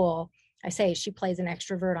school, I say she plays an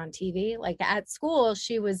extrovert on TV. Like at school,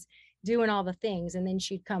 she was doing all the things, and then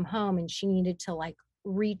she'd come home and she needed to like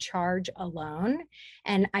recharge alone.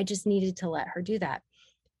 And I just needed to let her do that.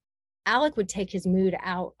 Alec would take his mood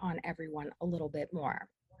out on everyone a little bit more.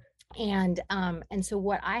 And so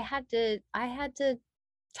what I had to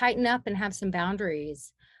tighten up and have some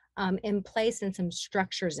boundaries in place and some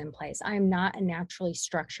structures in place. I am not a naturally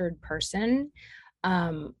structured person.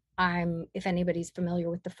 If anybody's familiar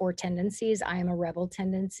with the 4 tendencies, I am a rebel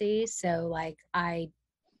tendency. So like, I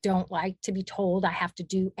don't like to be told I have to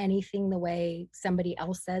do anything the way somebody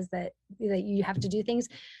else says that you have to do things.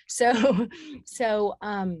 So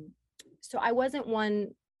I wasn't one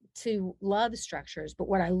to love structures, but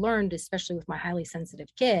what I learned, especially with my highly sensitive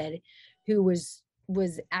kid who was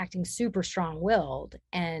acting super strong-willed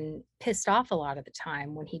and pissed off a lot of the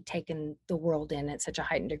time when he'd taken the world in at such a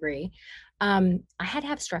heightened degree, I had to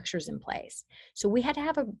have structures in place. So we had to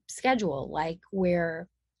have a schedule, like where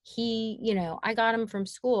I got him from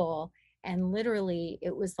school, and literally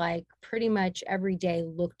it was like pretty much every day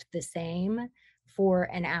looked the same for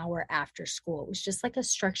an hour after school. It was just like a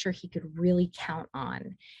structure he could really count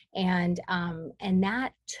on. And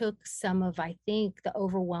that took some of, I think, the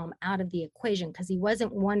overwhelm out of the equation, because he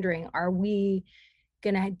wasn't wondering, are we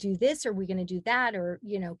going to do this? Are we going to do that? Or,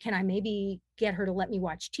 can I maybe get her to let me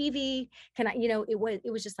watch TV? Can I,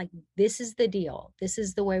 it was just like, this is the deal. This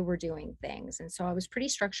is the way we're doing things. And so I was pretty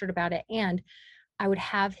structured about it. And I would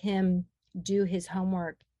have him do his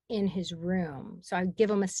homework in his room. So I'd give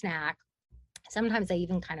him a snack. Sometimes I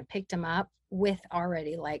even kind of picked him up with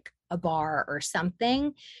already like a bar or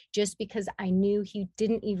something, just because I knew he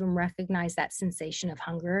didn't even recognize that sensation of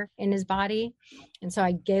hunger in his body. And so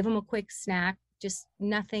I gave him a quick snack, just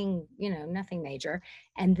nothing, nothing major.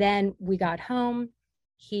 And then we got home.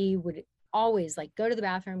 He would always like go to the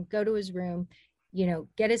bathroom, go to his room,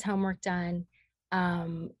 get his homework done.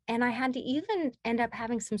 And I had to even end up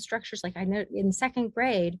having some structures. Like I know in 2nd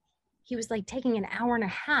grade, he was like taking an hour and a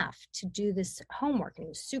half to do this homework, and he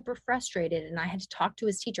was super frustrated. And I had to talk to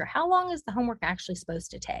his teacher. How long is the homework actually supposed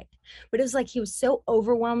to take? But it was like he was so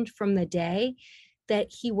overwhelmed from the day that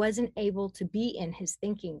he wasn't able to be in his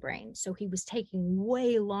thinking brain. So he was taking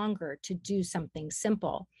way longer to do something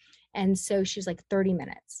simple. And so she was like 30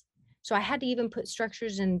 minutes. So I had to even put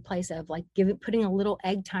structures in place of like putting a little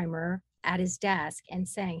egg timer at his desk and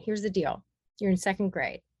saying, here's the deal. You're in 2nd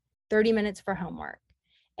grade, 30 minutes for homework.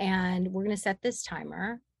 And we're going to set this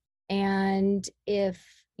timer. And if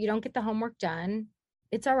you don't get the homework done,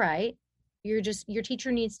 it's all right. Your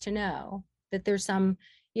teacher needs to know that there's some,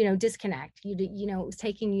 disconnect. It was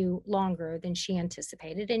taking you longer than she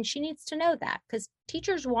anticipated. And she needs to know that, because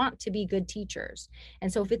teachers want to be good teachers.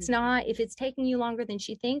 And so if it's taking you longer than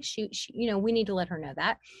she thinks, we need to let her know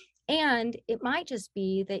that. And it might just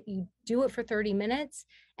be that you do it for 30 minutes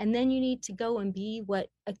and then you need to go and be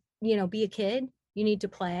be a kid. You need to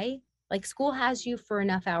play. Like school has you for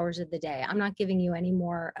enough hours of the day. I'm not giving any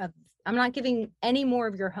more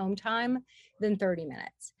of your home time than 30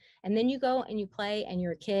 minutes. And then you go and you play and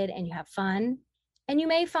you're a kid and you have fun. And you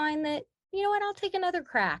may find that you know what, I'll take another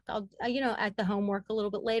crack. I'll, at the homework a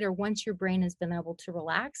little bit later, once your brain has been able to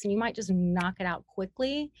relax, and you might just knock it out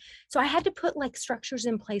quickly. So I had to put like structures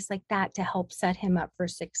in place like that to help set him up for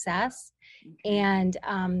success, Okay.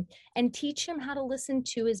 and teach him how to listen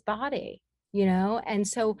to his body, And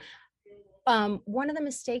so one of the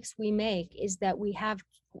mistakes we make is that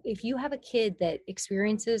if you have a kid that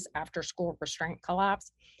experiences after school restraint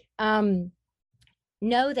collapse,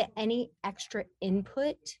 know that any extra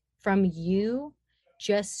input from you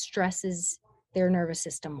just stresses their nervous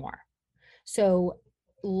system more. So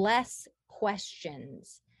less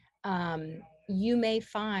questions. You may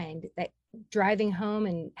find that driving home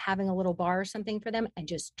and having a little bar or something for them and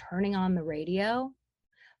just turning on the radio,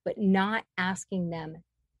 but not asking them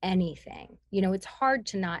anything. It's hard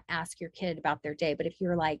to not ask your kid about their day, but if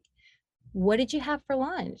you're like, what did you have for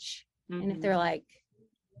lunch? Mm-hmm. And if they're like,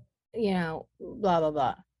 blah, blah,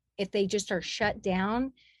 blah. If they just are shut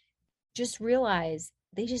down, just realize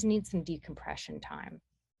they just need some decompression time.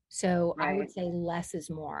 So right. I would say less is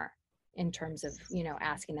more in terms of,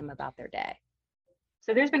 asking them about their day.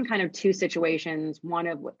 So there's been kind of two situations, one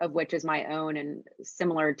of which is my own and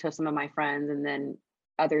similar to some of my friends, and then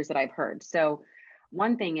others that I've heard. So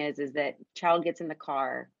one thing is that child gets in the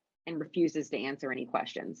car and refuses to answer any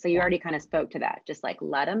questions. So you already kind of spoke to that. Just like,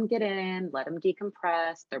 let them get in, let them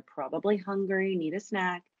decompress. They're probably hungry, need a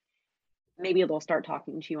snack. Maybe they'll start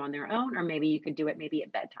talking to you on their own, or maybe you could do it maybe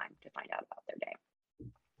at bedtime to find out about their day.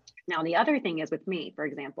 Now, the other thing is with me, for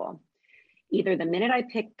example, either the minute I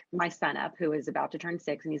pick my son up, who is about to turn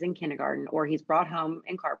 6 and he's in kindergarten, or he's brought home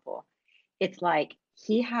in carpool, it's like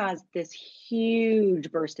he has this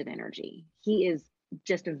huge burst of energy. He is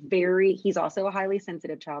just he's also a highly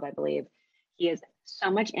sensitive child, I believe. He has so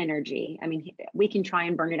much energy. I mean, we can try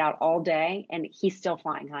and burn it out all day and he's still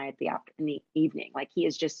flying high in the evening. Like, he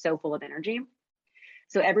is just so full of energy.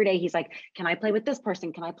 So every day he's like, can I play with this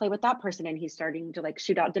person? Can I play with that person? And he's starting to like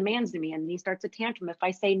shoot out demands to me. And he starts a tantrum if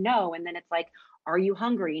I say no. And then it's like, are you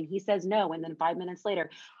hungry? And he says no. And then 5 minutes later,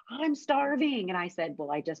 I'm starving. And I said,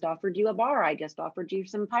 well, I just offered you a bar. I just offered you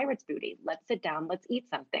some pirate's booty. Let's sit down. Let's eat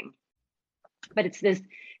something. But it's this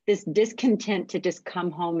discontent to just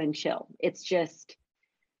come home and chill. It's just,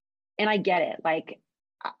 and I get it. Like,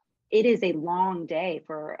 it is a long day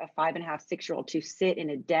for a 5.5, 6-year-old to sit in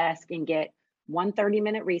a desk and get 1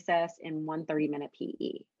 30-minute recess and 1 30-minute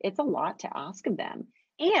PE. It's a lot to ask of them.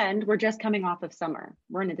 And we're just coming off of summer.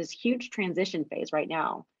 We're in this huge transition phase right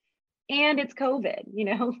now. And it's COVID,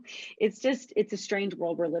 it's a strange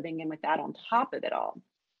world we're living in with that on top of it all.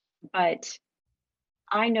 But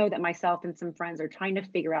I know that myself and some friends are trying to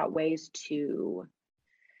figure out ways to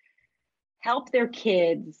help their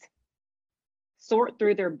kids sort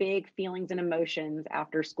through their big feelings and emotions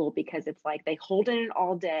after school, because it's like they hold it in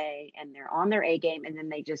all day and they're on their A game, and then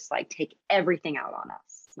they just like take everything out on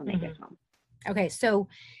us when they get home. Okay, so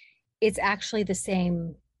it's actually the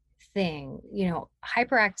same thing.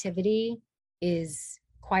 Hyperactivity is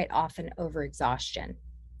quite often overexhaustion.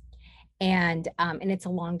 And it's a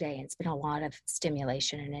long day, and it's been a lot of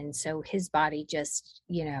stimulation. And so his body just,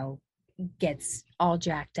 gets all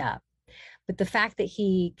jacked up. But the fact that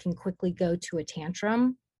he can quickly go to a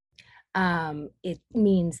tantrum, it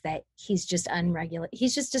means that he's just unregulated.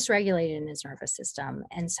 He's just dysregulated in his nervous system.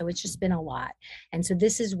 And so it's just been a lot. And so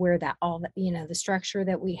this is where the structure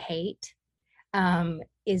that we hate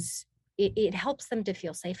it helps them to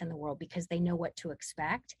feel safe in the world, because they know what to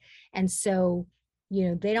expect. And so,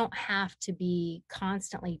 they don't have to be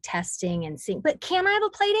constantly testing and seeing, but can I have a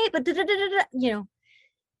play date? But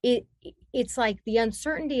it's like the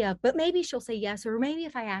uncertainty of, but maybe she'll say yes, or maybe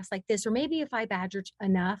if I ask like this, or maybe if I badger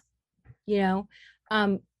enough,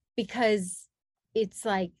 because it's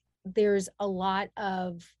like there's a lot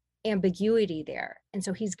of ambiguity there. And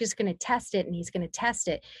so he's just going to test it, and he's going to test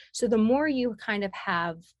it. So the more you kind of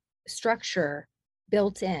have structure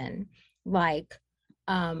built in, like,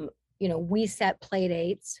 we set play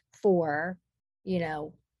dates for,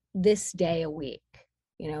 this day a week,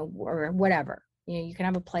 or whatever. You can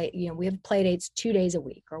have a play, we have play dates 2 days a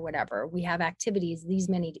week or whatever. We have activities, these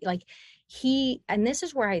many, like and this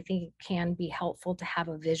is where I think it can be helpful to have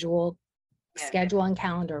a visual schedule and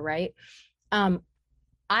calendar, right?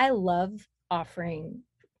 I love offering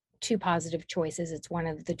 2 positive choices. It's one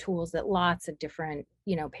of the tools that lots of different,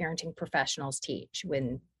 parenting professionals teach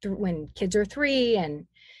when kids are 3 and,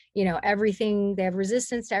 everything, they have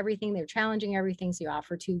resistance to everything. They're challenging everything. So you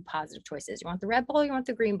offer 2 positive choices. You want the red bowl, you want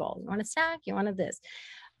the green bowl, you want a snack, you want this.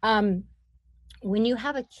 When you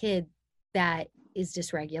have a kid that is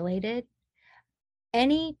dysregulated,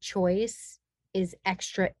 any choice is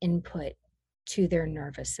extra input to their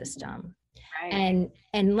nervous system. Right.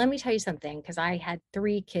 And let me tell you something, because I had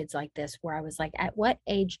 3 kids like this, where I was like, at what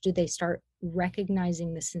age do they start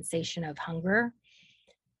recognizing the sensation of hunger?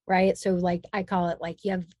 Right. So like I call it like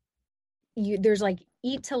there's like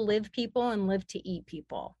eat to live people and live to eat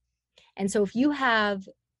people. And so if you have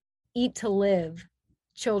eat to live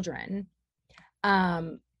children,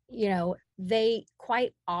 um, they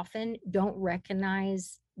quite often don't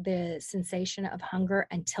recognize the sensation of hunger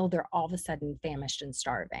until they're all of a sudden famished and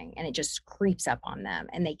starving, and it just creeps up on them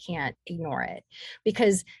and they can't ignore it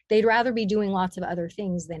because they'd rather be doing lots of other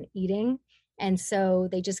things than eating. And so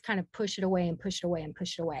they just kind of push it away and push it away and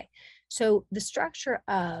push it away. So the structure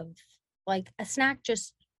of like a snack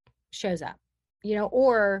just shows up,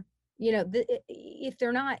 or if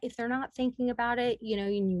they're not thinking about it,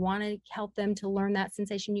 and you want to help them to learn that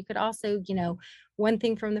sensation, you could also, one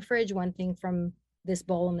thing from the fridge, one thing from this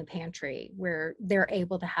bowl in the pantry, where they're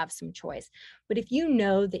able to have some choice. But if you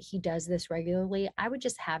know that he does this regularly, I would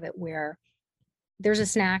just have it where there's a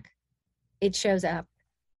snack, it shows up,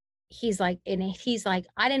 he's like,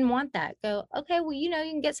 I didn't want that. Go, okay, well, you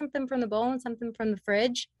can get something from the bowl and something from the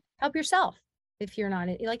fridge. Help yourself. If you're not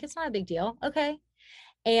like, it's not a big deal. Okay.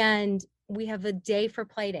 And we have a day for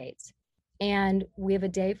play dates, and we have a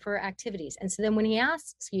day for activities. And so then when he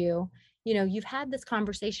asks you, you've had this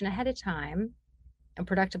conversation ahead of time, a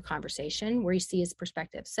productive conversation where you see his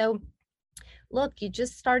perspective. So look, you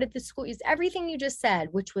just started the school, it's everything you just said,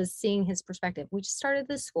 which was seeing his perspective. We just started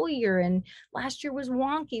the school year, and last year was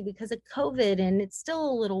wonky because of COVID, and it's still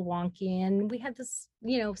a little wonky. And we had this,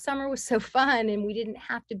 summer was so fun, and we didn't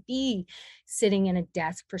have to be sitting in a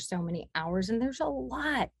desk for so many hours. And there's a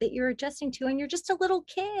lot that you're adjusting to, and you're just a little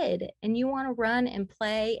kid and you want to run and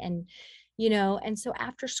play. And so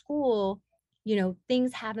after school,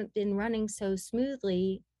 things haven't been running so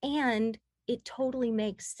smoothly. And it totally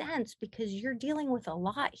makes sense because you're dealing with a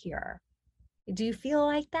lot here. Do you feel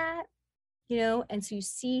like that? And so you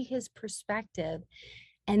see his perspective.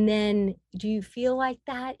 And then do you feel like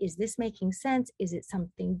that? Is this making sense? Is it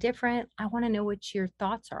something different? I want to know what your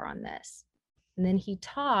thoughts are on this. And then he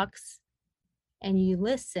talks and you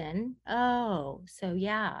listen. Oh, so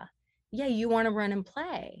yeah, you want to run and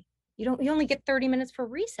play. You only get 30 minutes for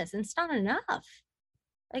recess, and it's not enough.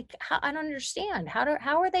 Like, I don't understand.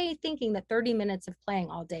 How are they thinking that 30 minutes of playing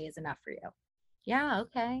all day is enough for you? Yeah,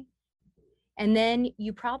 okay. And then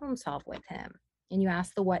you problem solve with him, and you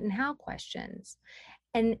ask the what and how questions.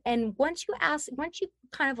 And once you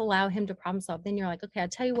kind of allow him to problem solve, then you're like, okay, I'll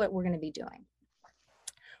tell you what we're going to be doing.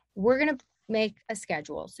 We're going to make a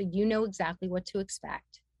schedule so you know exactly what to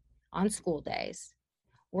expect on school days.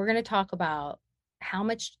 We're going to talk about how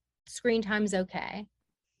much screen time is okay,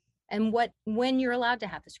 and when you're allowed to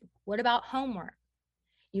have this. What about homework?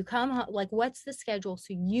 You come home, like, what's the schedule,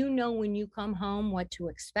 so when you come home what to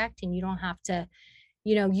expect, and you don't have to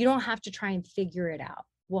try and figure it out.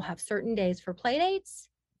 We'll have certain days for play dates.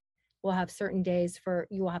 You will have certain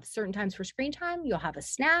times for screen time. You'll have a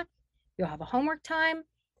snack. You'll have a homework time.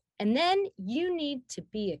 And then you need to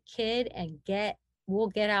be a kid and we'll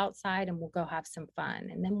get outside and we'll go have some fun.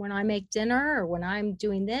 And then when I make dinner or when I'm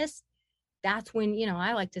doing this, that's when,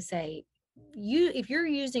 I like to say, if you're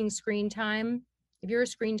using screen time, if you're a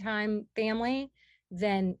screen time family,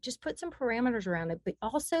 then just put some parameters around it, but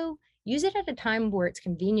also use it at a time where it's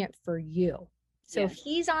convenient for you. So if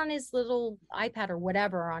he's on his little iPad or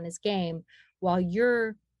whatever on his game while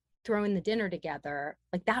you're throwing the dinner together,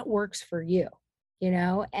 like, that works for you,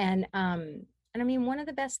 and I mean, one of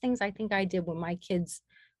the best things I think I did with my kids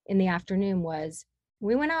in the afternoon was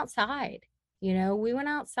we went outside.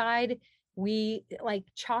 We like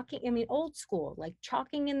chalking, I mean, old school, like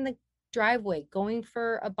chalking in the driveway, going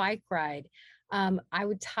for a bike ride. I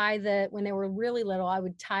would when they were really little, I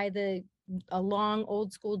would tie a long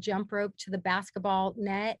old school jump rope to the basketball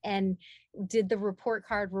net and did the report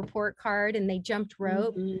card, and they jumped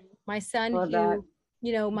rope. Mm-hmm. My son,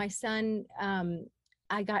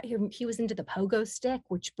 I got him, he was into the pogo stick,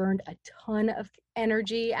 which burned a ton of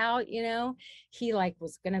energy out. He like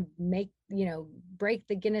was gonna break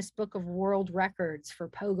the Guinness Book of World Records for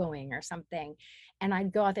pogoing or something. And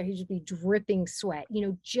I'd go out there, he'd just be dripping sweat,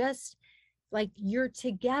 just like, you're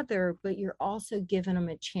together, but you're also giving them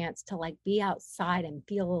a chance to like be outside and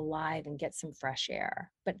feel alive and get some fresh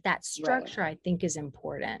air. But that structure, right, I think, is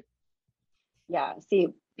important. Yeah. See,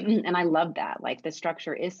 and I love that. Like, the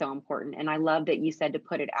structure is so important. And I love that you said to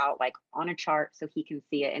put it out like on a chart so he can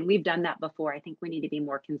see it. And we've done that before. I think we need to be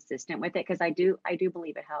more consistent with it, because I do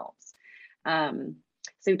believe it helps.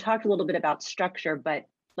 So we talked a little bit about structure, but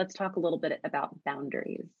let's talk a little bit about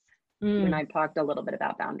boundaries. And I've talked a little bit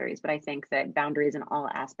about boundaries, but I think that boundaries in all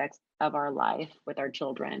aspects of our life with our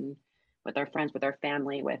children with our friends, with our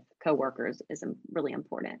family, with coworkers is really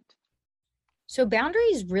important. So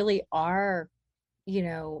boundaries really are,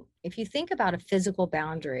 if you think about a physical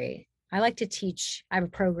boundary, I like to teach, I have a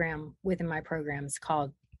program within my programs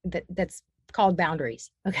that's called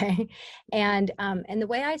Boundaries. Okay. And the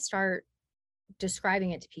way I start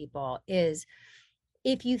describing it to people is,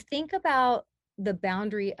 if you think about the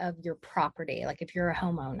boundary of your property, like if you're a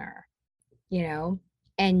homeowner,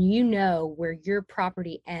 and where your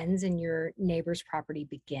property ends and your neighbor's property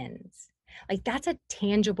begins, like that's a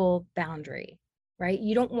tangible boundary, right?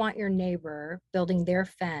 You don't want your neighbor building their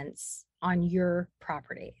fence on your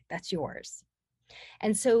property. That's yours.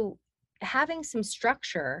 And so having some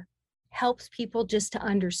structure helps people just to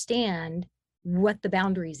understand what the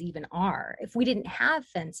boundaries even are. If we didn't have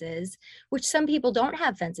fences, which some people don't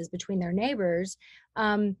have fences between their neighbors,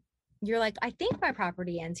 you're like, I think my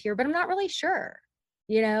property ends here, but I'm not really sure,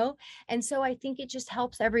 And so I think it just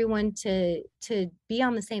helps everyone to be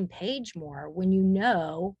on the same page more when you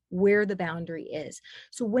know where the boundary is.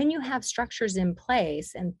 So when you have structures in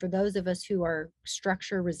place, and for those of us who are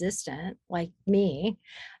structure resistant, like me,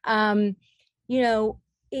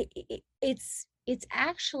 it's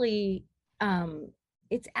actually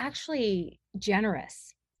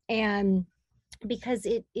generous, and because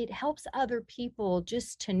it helps other people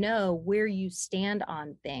just to know where you stand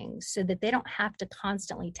on things so that they don't have to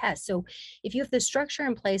constantly test. So if you have the structure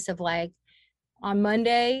in place of like, on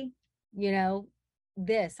Monday,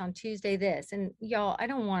 this, on Tuesday, this, and y'all, I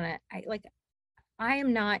don't want to, I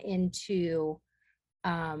am not into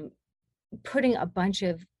putting a bunch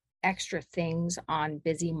of extra things on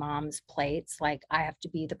busy moms' plates. Like I have to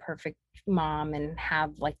be the perfect mom and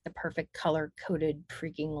have like the perfect color coded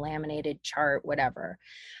freaking laminated chart, whatever.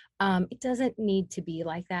 It doesn't need to be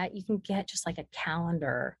like that. You can get just like a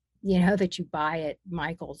calendar, that you buy at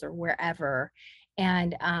Michael's or wherever,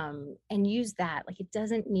 and use that. Like it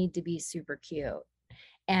doesn't need to be super cute.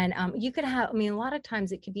 And you could have, a lot of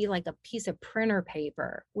times it could be like a piece of printer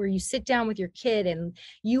paper where you sit down with your kid and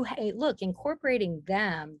look, incorporating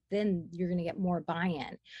them, then you're going to get more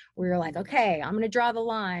buy-in, where you're like, okay, I'm going to draw the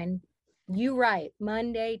line. You write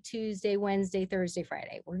Monday, Tuesday, Wednesday, Thursday,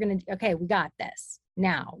 Friday. Okay, we got this.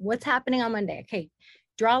 Now, what's happening on Monday? Okay,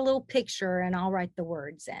 draw a little picture and I'll write the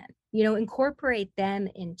words in, incorporate them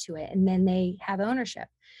into it, and then they have ownership.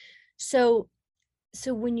 So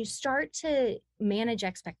when you start to manage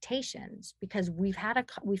expectations, because we've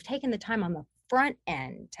taken the time on the front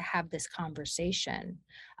end to have this conversation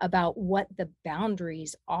about what the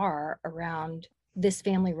boundaries are around this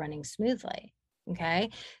family running smoothly. Okay.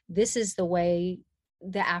 This is the way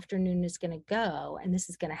the afternoon is going to go. And this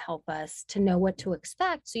is going to help us to know what to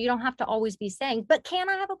expect. So you don't have to always be saying, but can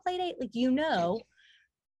I have a play date? Like,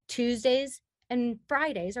 Tuesdays and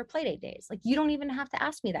Fridays are play date days. Like, you don't even have to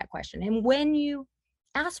ask me that question. And when you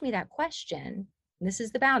ask me that question, this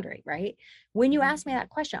is the boundary, right? When you ask me that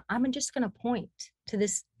question, I'm just going to point to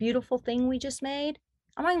this beautiful thing we just made.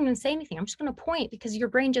 I'm not even going to say anything. I'm just going to point because your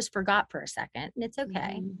brain just forgot for a second, and it's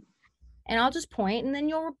okay. And I'll just point, and then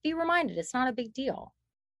you'll be reminded. It's not a big deal.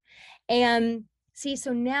 And see,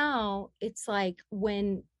 so now it's like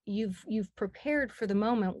when you've prepared for the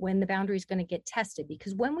moment when the boundary is going to get tested,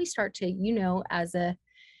 because when we start to, as a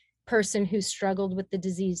person who struggled with the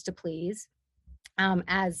disease to please,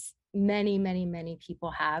 as many, many, many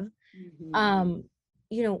people have,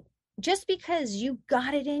 just because you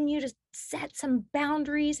got it in you to set some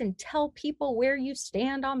boundaries and tell people where you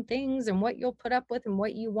stand on things and what you'll put up with and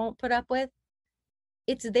what you won't put up with,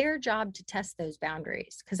 it's their job to test those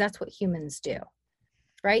boundaries, because that's what humans do,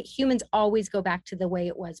 right? Humans always go back to the way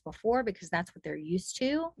it was before because that's what they're used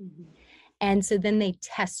to. And so then they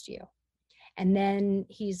test you. And then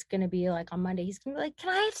he's going to be like, on Monday, he's going to be like, can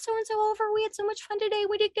I have so-and-so over? We had so much fun today.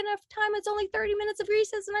 We didn't get enough time. It's only 30 minutes of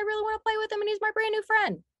recess and I really want to play with him. And he's my brand new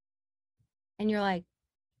friend. And you're like,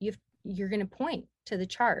 you're going to point to the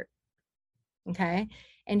chart. Okay.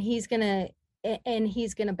 And he's going to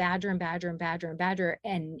badger and badger and badger and badger.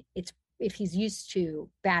 And if he's used to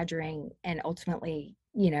badgering and ultimately,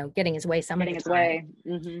 getting his way,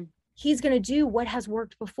 he's going to do what has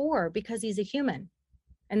worked before because he's a human.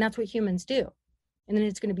 And that's what humans do. And then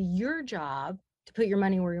it's going to be your job to put your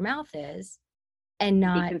money where your mouth is and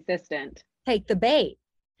not be consistent. Take the bait.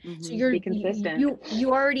 So you're be consistent.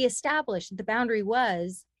 You already established that the boundary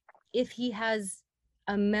was, if he has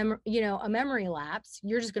a memory lapse,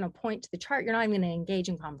 you're just going to point to the chart. You're not even going to engage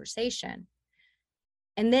in conversation.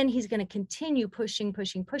 And then he's going to continue pushing.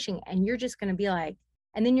 And you're just going to be like,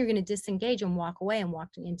 and then you're going to disengage and walk away and walk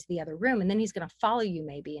into the other room. And then he's going to follow you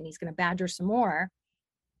maybe, and he's going to badger some more,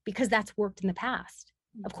 because that's worked in the past.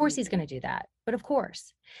 Of course he's going to do that. but of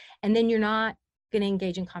course. And then you're not going to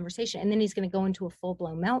engage in conversation. And then he's going to go into a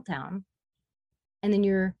full-blown meltdown. And then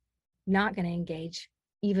you're not going to engage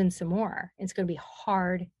even some more. It's going to be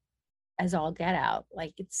hard as all get out.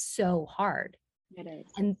 Like, it's so hard. It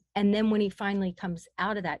is. And then when he finally comes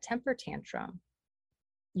out of that temper tantrum,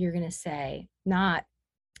 you're going to say, not,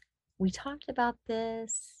 we talked about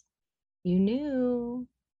this, you knew,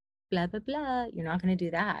 blah, blah, blah. You're not going to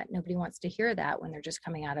do that. Nobody wants to hear that when they're just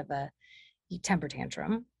coming out of a temper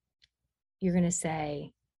tantrum. You're going to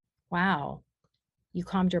say, wow, you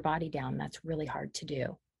calmed your body down. That's really hard to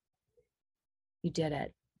do. You did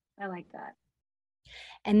it. I like that.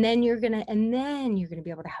 And then you're going to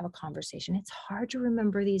be able to have a conversation. It's hard to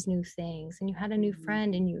remember these new things. And you had a new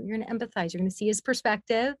friend, and you're going to empathize. You're going to see his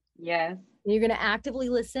perspective. Yes. And you're going to actively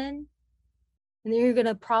listen. And then you're going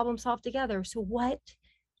to problem solve together. So what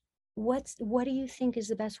do you think is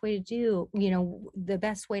the best way to do, the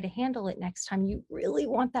best way to handle it next time you really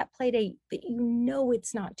want that play date, but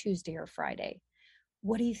it's not Tuesday or Friday?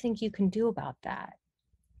 What do you think you can do about that?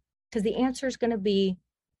 Because the answer is going to be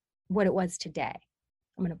what it was today.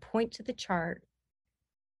 I'm going to point to the chart,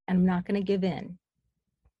 and I'm not going to give in.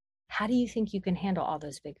 How do you think you can handle all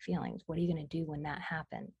those big feelings? What are you going to do when that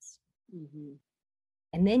happens? Mm-hmm.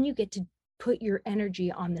 And then you get to put your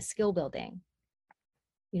energy on the skill building.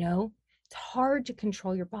 It's hard to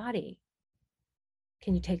control your body.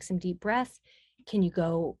 Can you take some deep breaths? Can you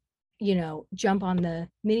go, jump on the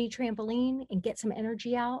mini trampoline and get some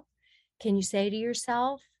energy out? Can you say to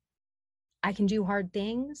yourself, I can do hard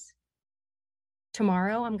things.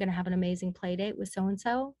 Tomorrow, I'm going to have an amazing play date with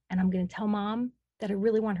so-and-so, and I'm going to tell mom that I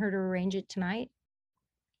really want her to arrange it tonight.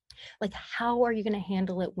 Like, how are you going to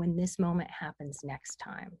handle it when this moment happens next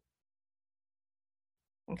time?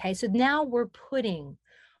 Okay, so now we're putting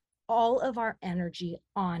all of our energy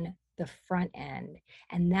on the front end,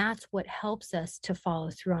 and that's what helps us to follow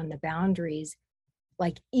through on the boundaries,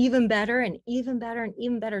 like even better and even better and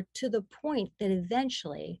even better, to the point that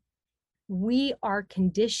eventually we are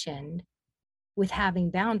conditioned with having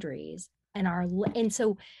boundaries. And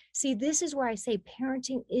so see, this is where I say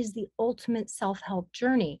parenting is the ultimate self-help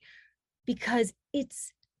journey, because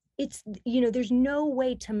it's there's no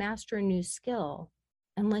way to master a new skill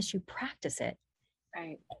unless you practice it.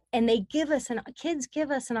 Right. And kids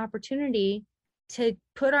give us an opportunity to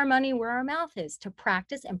put our money where our mouth is, to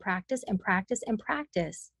practice and practice and practice and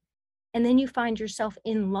practice. And then you find yourself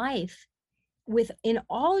in life, in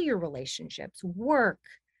all your relationships, work,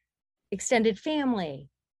 extended family,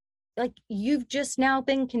 like you've just now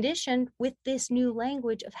been conditioned with this new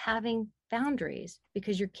language of having boundaries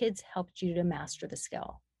because your kids helped you to master the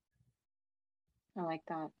skill. I like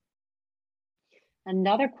that.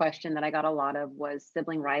 Another question that I got a lot of was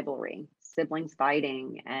sibling rivalry, siblings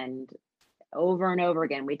fighting, and over and over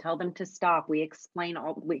again, we tell them to stop. We explain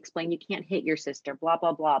you can't hit your sister, blah,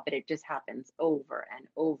 blah, blah, but it just happens over and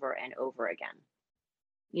over and over again.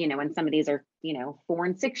 And some of these are, 4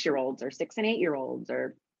 and 6-year-olds, or 6 and 8-year-olds,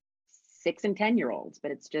 or 6 and 10-year-olds,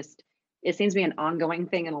 but it seems to be an ongoing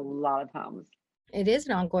thing in a lot of homes. It is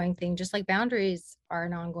an ongoing thing, just like boundaries are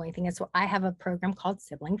an ongoing thing. It's what I have a program called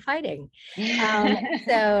Sibling Fighting.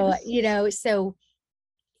 So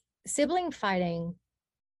sibling fighting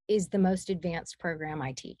is the most advanced program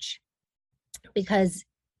I teach, because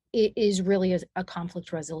it is really a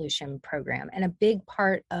conflict resolution program. And a big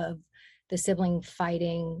part of the sibling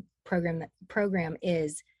fighting program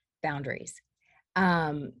is boundaries.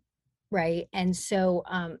 Right. And so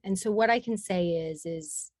what I can say is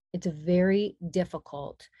it's very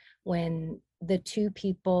difficult when the two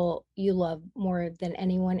people you love more than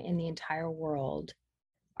anyone in the entire world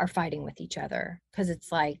are fighting with each other, because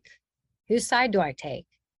it's like, whose side do I take?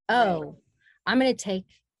 Oh, right. I'm going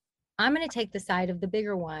to take the side of the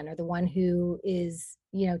bigger one, or the one who is,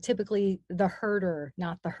 typically the herder,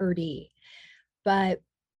 not the herdee. But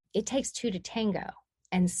it takes two to tango.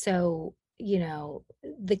 And so,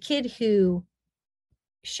 the kid who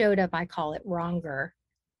showed up, I call it wronger,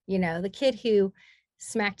 the kid who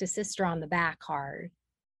smacked his sister on the back hard,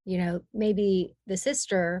 maybe the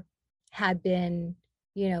sister had been,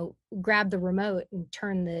 grab the remote and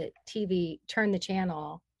turn the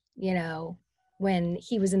channel, when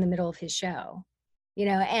he was in the middle of his show,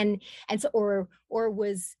 and so, or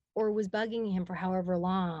was bugging him for however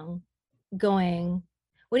long, going,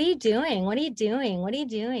 what are you doing? What are you doing? What are you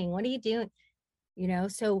doing? What are you doing?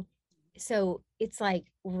 So it's like,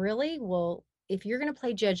 really? Well, if you're going to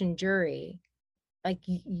play judge and jury, like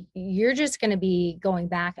you're just going to be going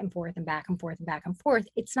back and forth and back and forth and back and forth.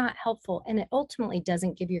 It's not helpful. And it ultimately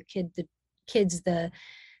doesn't give your kids the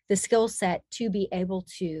skill set to be able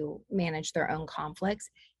to manage their own conflicts.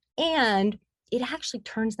 And it actually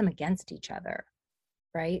turns them against each other,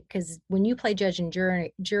 right? Because when you play judge and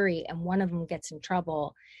jury and one of them gets in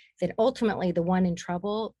trouble, then ultimately the one in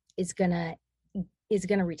trouble is gonna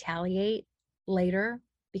retaliate later,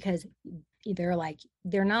 because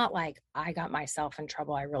they're not like, I got myself in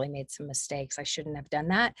trouble, I really made some mistakes, I shouldn't have done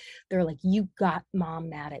that. They're like, you got mom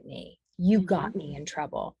mad at me, you got me in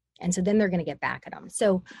trouble. And so then they're going to get back at them.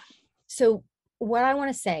 So what I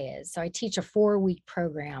want to say is, so I teach a 4-week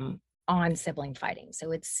program on sibling fighting.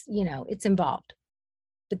 So it's, it's involved.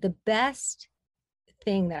 But the best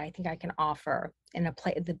thing that I think I can offer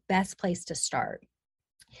the best place to start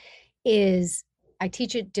is, I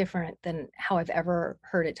teach it different than how I've ever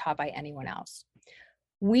heard it taught by anyone else.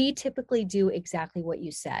 We typically do exactly what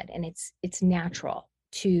you said, and it's natural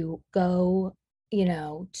to go,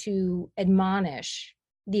 to admonish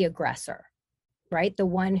the aggressor, right? The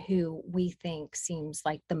one who we think seems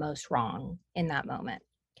like the most wrong in that moment.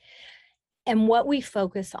 And what we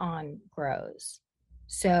focus on grows.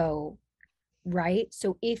 So, right?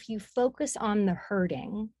 So if you focus on the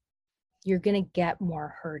hurting, you're going to get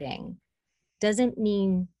more hurting. Doesn't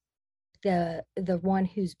mean the one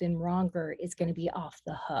who's been wronger is going to be off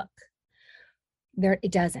the hook.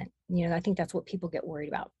 It doesn't. I think that's what people get worried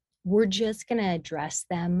about. We're just going to address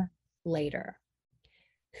them later.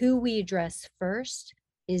 Who we address first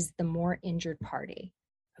is the more injured party.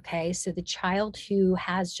 Okay, so the child who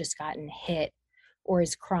has just gotten hit or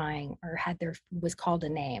is crying or was called a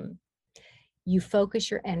name, you focus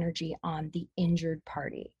your energy on the injured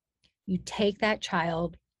party. You take that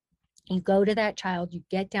child, you go to that child, you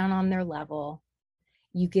get down on their level,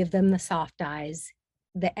 you give them the soft eyes,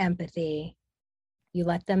 the empathy, you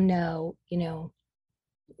let them know,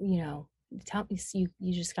 tell me,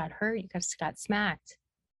 you just got hurt, you just got smacked.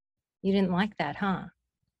 You didn't like that, huh?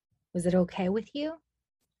 Was it okay with you?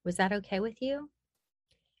 Was that okay with you?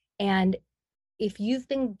 And if you've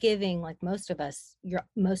been giving, like most of us,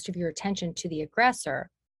 most of your attention to the aggressor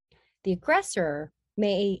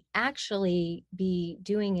may actually be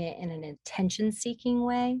doing it in an attention-seeking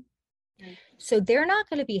way. Right. So they're not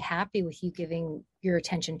going to be happy with you giving your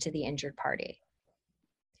attention to the injured party.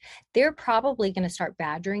 They're probably going to start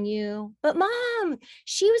badgering you. But mom,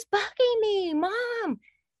 she was bucking me, mom.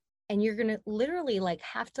 And you're going to literally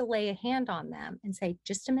have to lay a hand on them and say,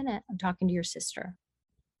 just a minute, I'm talking to your sister.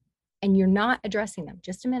 And you're not addressing them.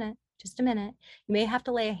 Just a minute. You may have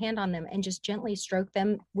to lay a hand on them and just gently stroke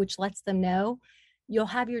them, which lets them know you'll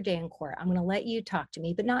have your day in court. I'm going to let you talk to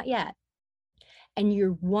me, but not yet. And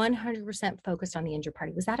you're 100% focused on the injured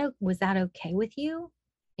party. Was that okay with you?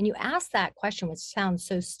 And you ask that question, which sounds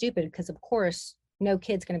so stupid, because of course, no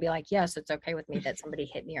kid's going to be like, yes, it's okay with me that somebody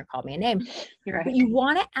hit me or called me a name. Right. But you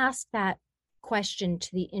want to ask that question to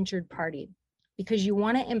the injured party because you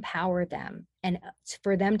want to empower them and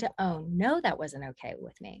for them to own, no, that wasn't okay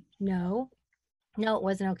with me. No, it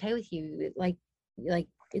wasn't okay with you. Like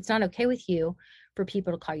it's not okay with you for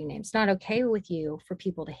people to call you names. It's not okay with you for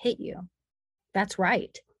people to hit you. That's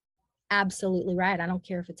right. Absolutely right. I don't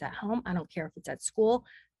care if it's at home. I don't care if it's at school.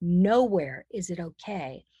 Nowhere is it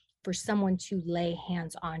okay for someone to lay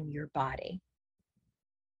hands on your body.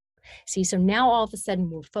 See, so now all of a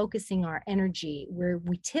sudden we're focusing our energy where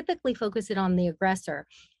we typically focus it on the aggressor,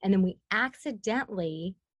 and then we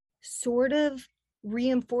accidentally sort of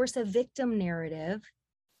reinforce a victim narrative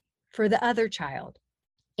for the other child.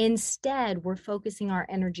 Instead, we're focusing our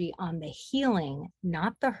energy on the healing,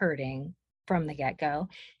 not the hurting from the get-go,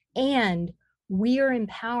 and we are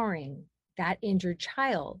empowering that injured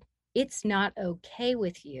child. It's not okay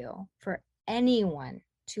with you for anyone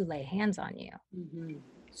to lay hands on you. Mm-hmm.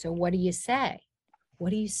 So what do you say?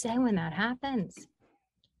 What do you say when that happens?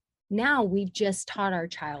 Now we've just taught our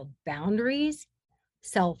child boundaries,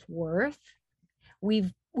 self-worth.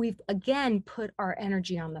 We've again put our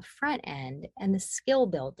energy on the front end and the skill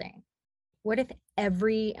building. What if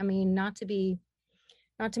not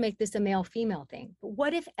to make this a male-female thing, but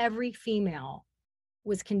what if every female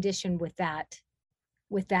was conditioned with that,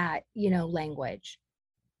 language?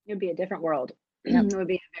 It would be a different world. Yep. It would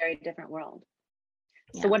be a very different world.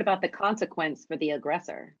 So what about the consequence for the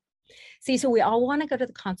aggressor? See, so we all want to go to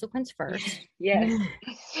the consequence first. Yes.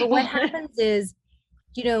 But what happens is,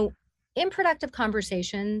 in productive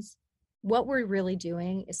conversations, what we're really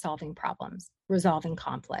doing is solving problems, resolving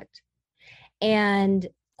conflict. And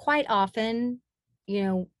quite often,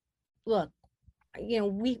 look,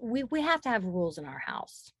 we have to have rules in our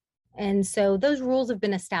house. And so those rules have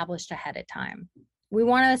been established ahead of time. We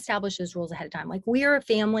want to establish those rules ahead of time. Like, we are a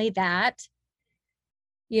family that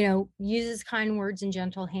uses kind words and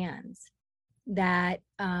gentle hands, that,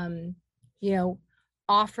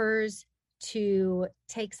 offers to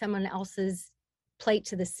take someone else's plate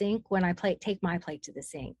to the sink when I take my plate to the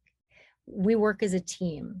sink. We work as a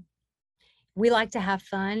team. We like to have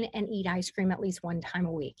fun and eat ice cream at least one time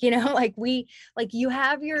a week. Like you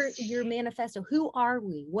have your manifesto. Who are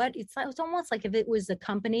we? It's almost like if it was a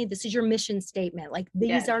company, this is your mission statement. Like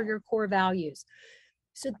these are your core values.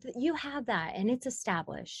 So you have that, and it's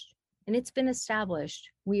established, and it's been established.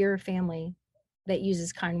 We are a family that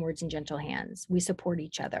uses kind words and gentle hands. We support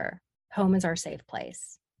each other. Home is our safe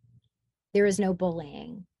place. There is no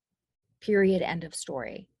bullying, period, end of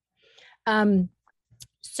story.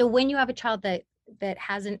 So when you have a child that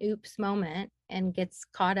has an oops moment and gets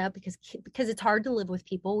caught up because it's hard to live with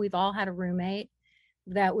people. We've all had a roommate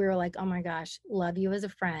that we were like, oh my gosh, love you as a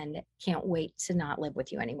friend. Can't wait to not live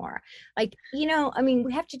with you anymore. Like,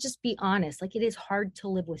 we have to just be honest. Like, it is hard to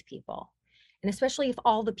live with people. And especially if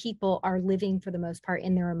all the people are living for the most part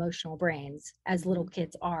in their emotional brains, as little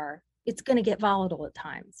kids are, it's going to get volatile at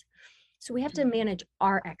times. So we have to manage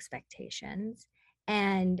our expectations.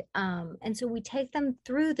 And so we take them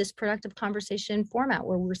through this productive conversation format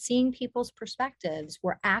where we're seeing people's perspectives,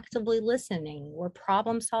 we're actively listening, we're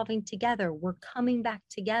problem solving together, we're coming back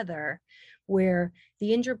together, where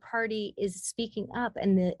the injured party is speaking up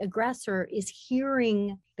and the aggressor is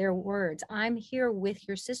hearing their words. I'm here with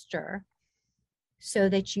your sister so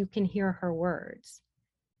that you can hear her words.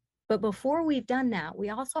 But before we've done that, we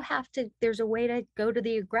also have to, there's a way to go to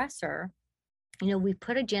the aggressor. We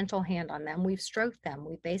put a gentle hand on them. We've stroked them.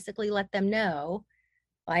 We basically let them know,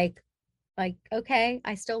 like, okay,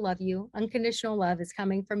 I still love you. Unconditional love is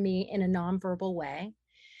coming from me in a nonverbal way.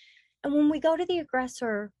 And when we go to the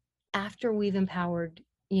aggressor after we've empowered,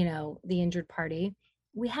 the injured party,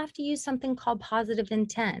 we have to use something called positive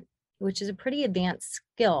intent, which is a pretty advanced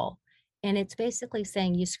skill. And it's basically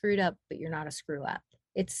saying you screwed up, but you're not a screw up.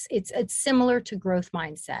 It's similar to growth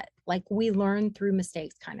mindset, like we learn through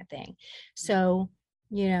mistakes kind of thing. So,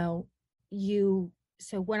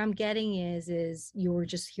 so what I'm getting is you were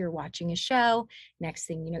just here watching a show. Next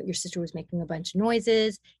thing you know, your sister was making a bunch of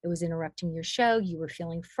noises. It was interrupting your show. You were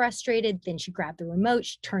feeling frustrated. Then she grabbed the remote,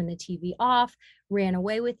 she turned the TV off, ran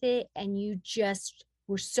away with it. And you just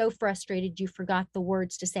were so frustrated. You forgot the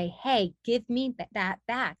words to say, hey, give me that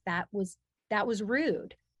back. That was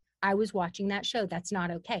rude. I was watching that show. That's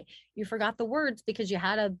not okay. You forgot the words because you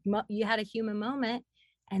had a human moment.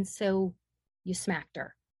 And so you smacked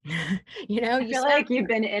her. I feel like you've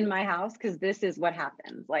been in my house because this is what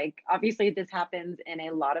happens. Like, obviously this happens in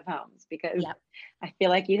a lot of homes because I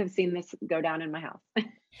feel like you have seen this go down in my house.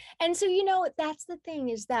 And so, that's the thing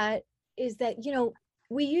is that,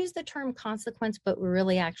 we use the term consequence, but we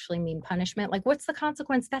really actually mean punishment. Like, what's the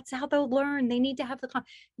consequence? That's how they'll learn. They need to have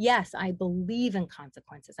yes, I believe in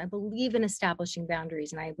consequences. I believe in establishing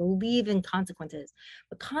boundaries and I believe in consequences,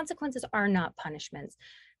 but consequences are not punishments.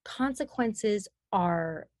 Consequences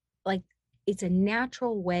are like, it's a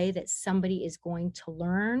natural way that somebody is going to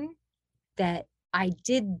learn that I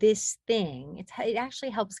did this thing. It actually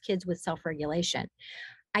helps kids with self-regulation.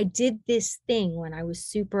 I did this thing when I was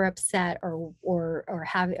super upset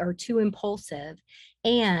or too impulsive.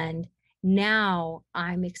 And now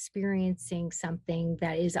I'm experiencing something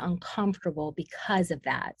that is uncomfortable because of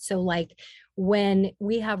that. So like when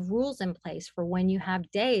we have rules in place for when you have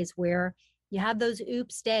days where you have those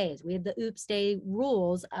oops days, we have the oops day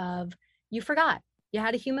rules of you forgot, you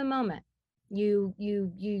had a human moment. You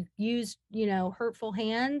used, hurtful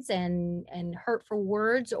hands and hurtful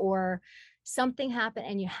words, or something happened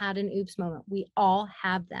and you had an oops moment. We all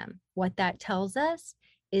have them. What that tells us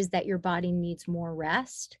is that your body needs more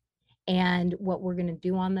rest. And what we're going to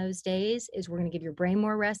do on those days is we're going to give your brain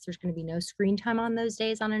more rest. There's going to be no screen time on those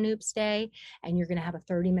days on an oops day. And you're going to have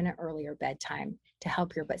a 30-minute earlier bedtime to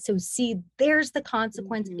help your butt. So see, there's the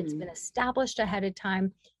consequence. It's been established ahead of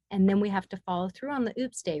time. And then we have to follow through on the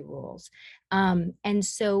oops day rules. And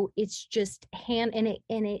so it's just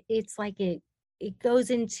it's like it goes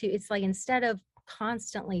into, it's like, instead of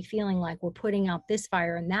constantly feeling like we're putting out this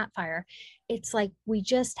fire and that fire, it's like we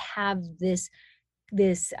just have this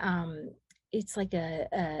it's like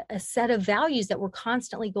a set of values that we're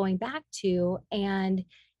constantly going back to. And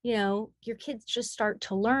your kids just start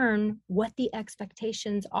to learn what the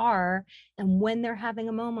expectations are. And when they're having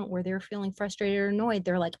a moment where they're feeling frustrated or annoyed,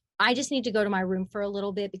 they're like, I just need to go to my room for a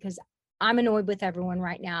little bit because I'm annoyed with everyone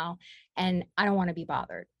right now and I don't want to be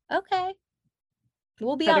bothered. Okay,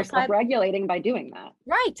 we'll be outside. They're self-regulating by doing that.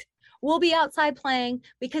 Right. We'll be outside playing,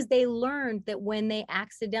 because they learned that when they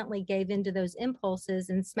accidentally gave into those impulses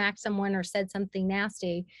and smacked someone or said something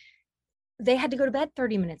nasty, they had to go to bed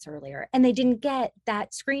 30 minutes earlier, and they didn't get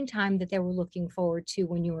that screen time that they were looking forward to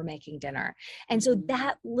when you were making dinner. And so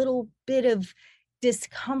that little bit of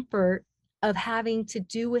discomfort of having to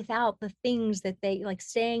do without the things that they like,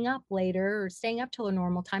 staying up later or staying up till a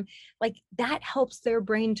normal time, like that helps their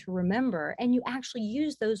brain to remember. And you actually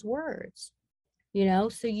use those words, so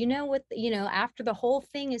what, after the whole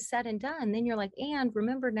thing is said and done, then you're like, and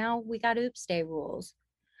remember, now we got oops day rules.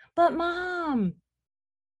 But mom,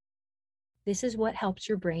 this is what helps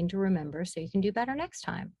your brain to remember so you can do better next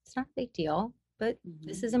time. It's not a big deal, but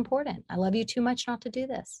this is important. I love you too much not to do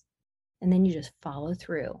this. And then you just follow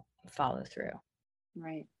through.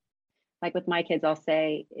 Right. Like with my kids, I'll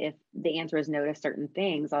say, if the answer is no to certain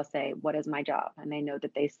things, I'll say, what is my job? And they know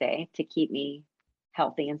that they say to keep me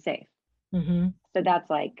healthy and safe. Mm-hmm. So that's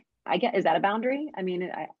like, I guess, is that a boundary? I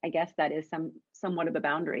mean, I guess that is somewhat of a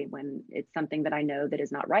boundary when it's something that I know that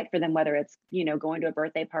is not right for them, whether it's, going to a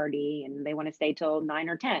birthday party and they want to stay till 9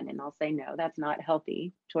 or 10. And I'll say, no, that's not a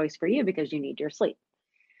healthy choice for you because you need your sleep.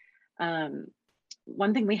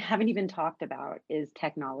 One thing we haven't even talked about is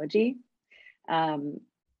technology.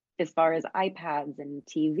 As far as iPads and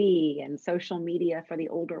TV and social media for the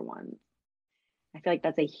older ones. I feel like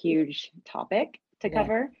that's a huge topic to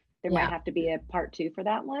cover. There might have to be a part 2 for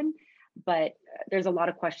that one, but there's a lot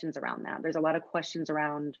of questions around that. There's a lot of questions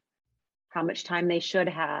around how much time they should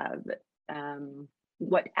have,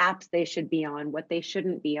 what apps they should be on, what they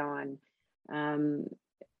shouldn't be on. And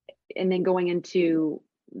then going into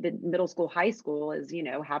the middle school, high school is,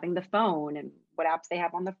 having the phone and what apps they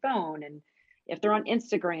have on the phone. And if they're on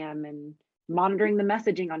Instagram and monitoring the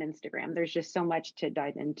messaging on Instagram, there's just so much to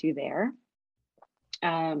dive into there.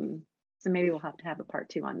 So maybe we'll have to have a part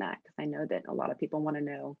 2 on that, because I know that a lot of people want to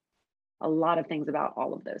know a lot of things about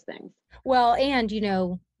all of those things. Well, and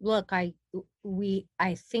look, I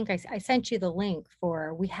think I sent you the link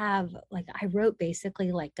we have, like, I wrote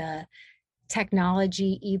basically like a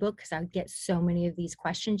technology ebook, because I would get so many of these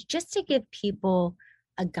questions, just to give people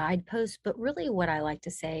a guidepost. But really what I like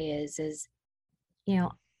to say is,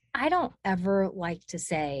 I don't ever like to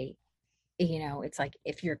say, it's like,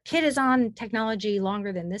 if your kid is on technology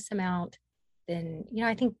longer than this amount, then,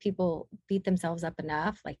 I think people beat themselves up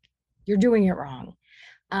enough. Like, you're doing it wrong.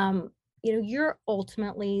 You're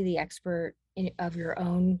ultimately the expert of your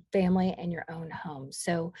own family and your own home.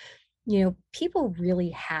 So, people really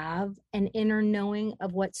have an inner knowing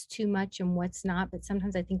of what's too much and what's not. But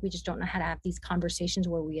sometimes I think we just don't know how to have these conversations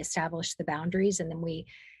where we establish the boundaries, and then we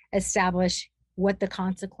establish what the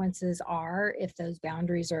consequences are if those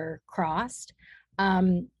boundaries are crossed.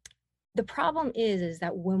 The problem is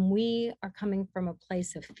that when we are coming from a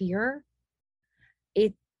place of fear,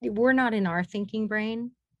 we're not in our thinking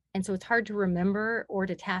brain. And so it's hard to remember or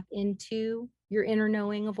to tap into your inner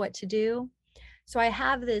knowing of what to do. So I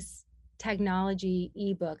have this technology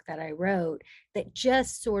ebook that I wrote that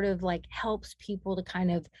just sort of like helps people to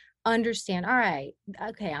kind of understand, all right,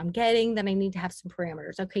 okay, I'm getting that I need to have some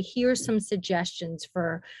parameters. Okay, here's some suggestions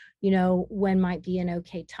for, when might be an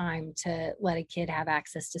okay time to let a kid have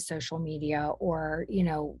access to social media, or,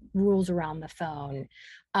 rules around the phone.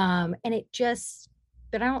 And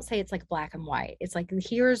but I don't say it's like black and white. It's like,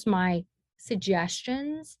 here's my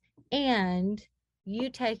suggestions, and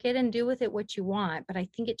you take it and do with it what you want. But I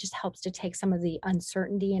think it just helps to take some of the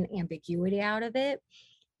uncertainty and ambiguity out of it.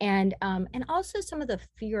 And also some of the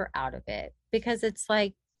fear out of it, because it's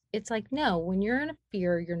like, no, when you're in a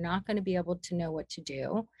fear, you're not going to be able to know what to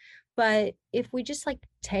do. But if we just like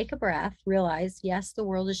take a breath, realize, yes, the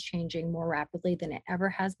world is changing more rapidly than it ever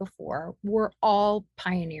has before. We're all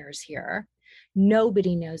pioneers here.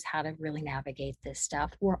 Nobody knows how to really navigate this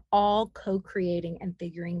stuff. We're all co-creating and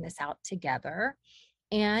figuring this out together.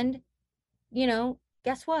 And,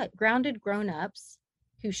 guess what? Grounded grown-ups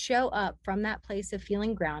who show up from that place of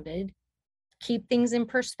feeling grounded, keep things in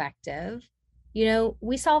perspective,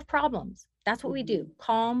 we solve problems. That's what we do.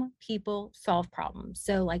 Calm people solve problems.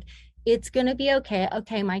 So like, it's going to be okay.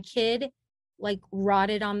 Okay, my kid like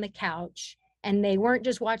rotted on the couch, and they weren't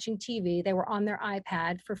just watching TV. They were on their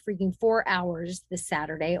iPad for freaking 4 hours this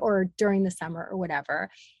Saturday or during the summer or whatever.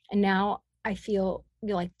 And now I feel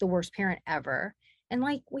like the worst parent ever. And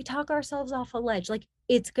like, we talk ourselves off a ledge. Like,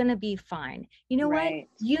 it's going to be fine. You know what?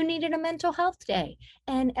 You needed a mental health day,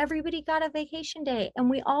 and everybody got a vacation day. And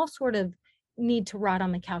we all sort of need to rot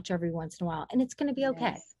on the couch every once in a while. And it's going to be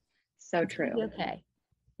okay. Yes. So true. Okay.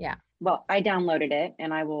 Yeah. Well, I downloaded it,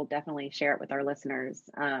 and I will definitely share it with our listeners.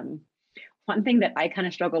 One thing that I kind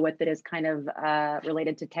of struggle with that is kind of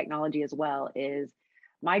related to technology as well is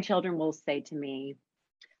my children will say to me,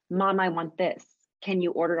 Mom, I want this. Can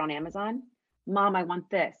you order it on Amazon? Mom, I want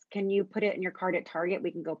this. Can you put it in your cart at Target?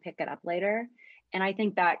 We can go pick it up later. And I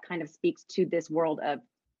think that kind of speaks to this world of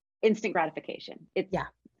instant gratification. It's,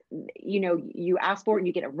 you ask for it and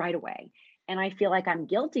you get it right away. And I feel like I'm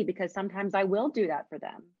guilty because sometimes I will do that for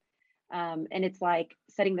them. And it's like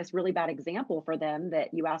setting this really bad example for them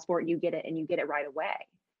that you ask for it, you get it, and you get it right away.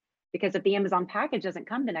 Because if the Amazon package doesn't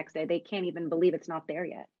come the next day, they can't even believe it's not there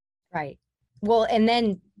yet. Right. Well, and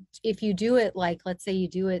then if you do it, like, let's say you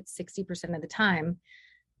do it 60% of the time,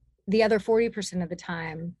 the other 40% of the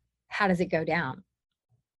time, how does it go down?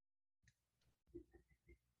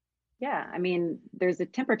 Yeah, I mean, there's a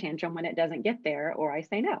temper tantrum when it doesn't get there, or I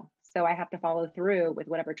say no. So I have to follow through with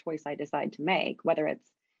whatever choice I decide to make, whether it's,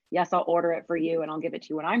 yes, I'll order it for you and I'll give it to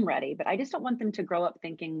you when I'm ready. But I just don't want them to grow up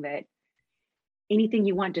thinking that anything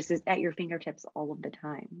you want just is at your fingertips all of the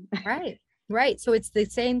time. Right. Right. So it's the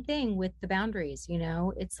same thing with the boundaries,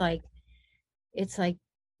 it's like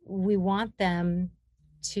we want them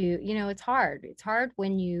to, it's hard. It's hard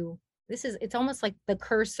when it's almost like the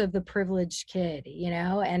curse of the privileged kid,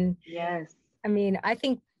 and Yes. I mean, I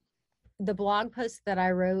think the blog post that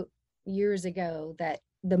I wrote years ago that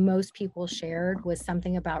the most people shared was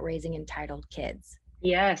something about raising entitled kids.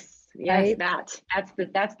 Yes. Right? That's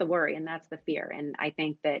the worry, and that's the fear. And I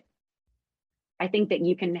think that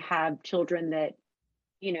you can have children that,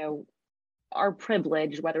 are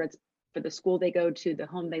privileged, whether it's for the school they go to, the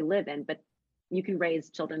home they live in, but you can raise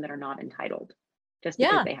children that are not entitled just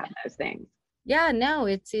because they have those things. Yeah, no,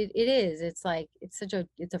 it is. It's like, it's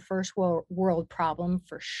a first world problem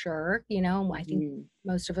for sure. I think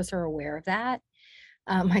most of us are aware of that.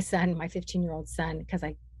 My 15-year-old son, because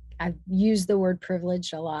I've used the word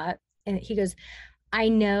privileged a lot. And he goes, I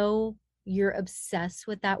know you're obsessed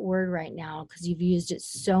with that word right now because you've used it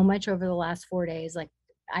so much over the last 4 days. Like,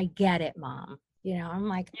 I get it, Mom. I'm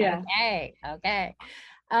like, okay.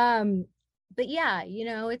 But yeah,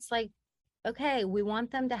 it's like, okay, we want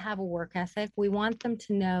them to have a work ethic. We want them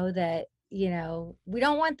to know that, we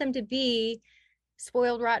don't want them to be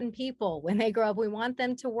spoiled, rotten people when they grow up. We want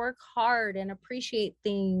them to work hard and appreciate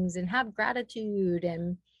things and have gratitude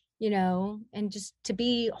and, and just to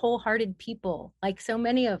be wholehearted people. Like so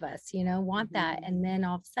many of us, want that. And then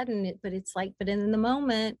all of a sudden but in the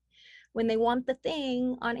moment when they want the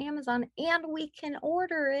thing on Amazon and we can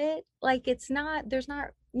order it, like there's not,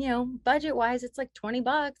 budget wise, it's like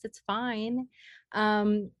 $20, it's fine.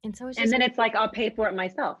 And so it's just, and then it's like, I'll pay for it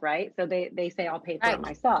myself, right? So they say I'll pay for it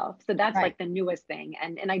myself. So that's like the newest thing.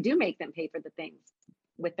 And I do make them pay for the things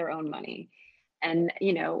with their own money. And,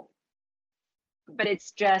 but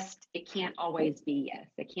it's just, it can't always be yes.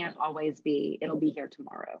 It can't always be, it'll be here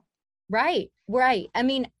tomorrow. Right. I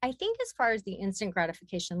mean, I think as far as the instant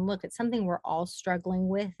gratification, look, it's something we're all struggling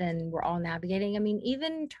with and we're all navigating. I mean,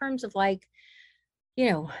 even in terms of like,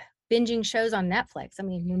 binging shows on Netflix. I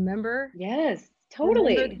mean, remember? Yes,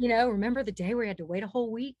 totally. Remember the day where you had to wait a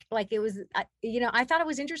whole week? Like it was, I thought it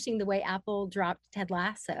was interesting the way Apple dropped Ted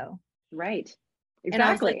Lasso. Right. Exactly. And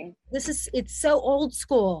I was like, it's so old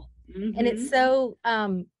school. And it's so,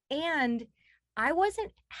 and I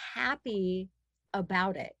wasn't happy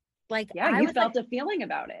about it. Like, yeah, you felt a feeling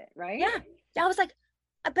about it, right? Yeah. I was like,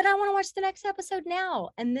 but I want to watch the next episode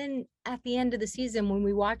now. And then at the end of the season, when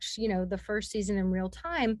we watched, the first season in real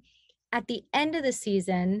time, at the end of the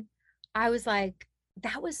season, I was like,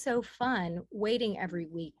 that was so fun waiting every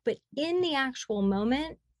week. But in the actual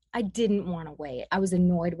moment, I didn't want to wait. I was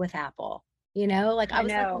annoyed with Apple, like I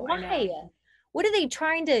was like, why? What are they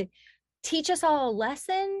trying to teach us all a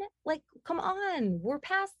lesson? Like, come on, we're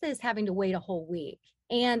past this having to wait a whole week.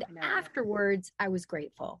 And afterwards, I was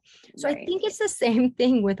grateful. So I think it's the same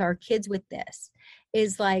thing with our kids with this,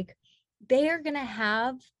 is like, they are going to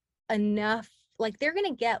have enough, like they're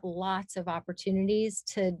going to get lots of opportunities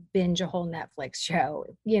to binge a whole Netflix show,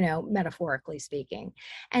 metaphorically speaking.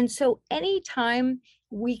 And so anytime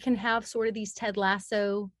we can have sort of these Ted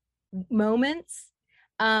Lasso moments,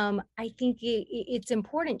 I think it's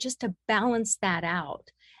important just to balance that out.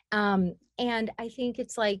 And I think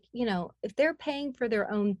it's like, if they're paying for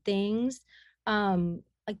their own things,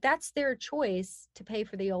 like that's their choice to pay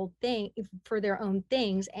for for their own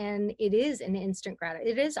things. And it is an instant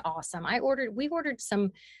it is awesome. We ordered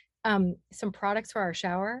some products for our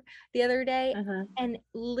shower the other day, and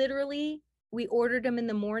literally we ordered them in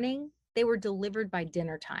the morning. They were delivered by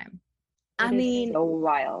dinner time. It's so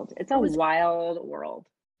wild. It's a wild world.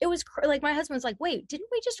 It was like, my husband's like, wait, didn't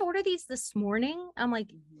we just order these this morning? I'm like,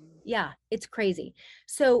 yeah, it's crazy.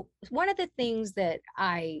 So one of the things that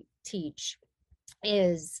I teach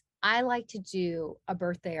is I like to do a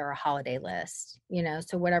birthday or a holiday list,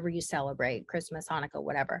 so whatever you celebrate, Christmas, Hanukkah,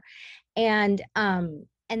 whatever. And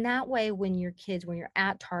that way, when you're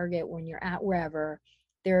at Target, when you're at wherever,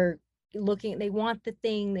 they're looking, they want the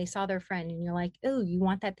thing, they saw their friend, and you're like, oh, you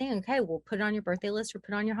want that thing? Okay, we'll put it on your birthday list or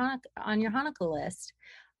put it on your Hanukkah list.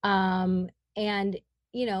 And,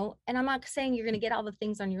 you know, and I'm not saying you're going to get all the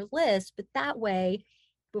things on your list, but that way,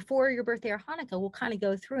 before your birthday or Hanukkah, we'll kind of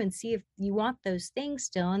go through and see if you want those things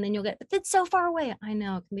still. And then you'll get, but it's so far away. I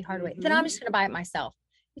know it can be hard to wait. Then I'm just going to buy it myself.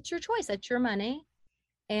 It's your choice. That's your money.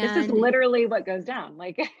 This is And literally what goes down.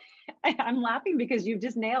 Like, I'm laughing because you've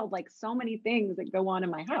just nailed like so many things that go on in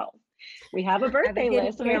my house. We have a birthday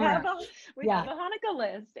list. We have a Hanukkah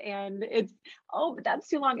list, and it's, oh, but that's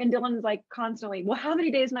too long. And Dylan's like constantly, well, how many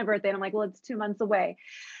days is my birthday? And I'm like, well, it's 2 months away.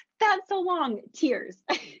 That's so long. Tears,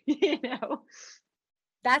 you know.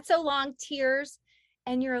 That's so long, tears.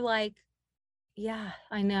 And you're like, yeah,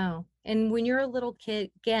 I know. And when you're a little kid,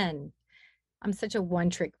 again, I'm such a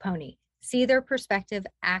one-trick pony. See their perspective,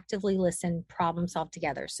 actively listen, problem solve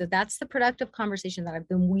together. So that's the productive conversation that I've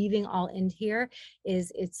been weaving all in here.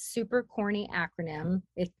 Is it's super corny acronym.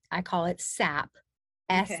 I call it SAP,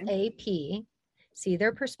 S-A-P. See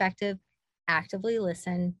their perspective, actively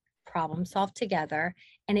listen, problem solve together.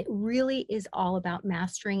 And it really is all about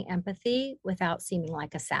mastering empathy without seeming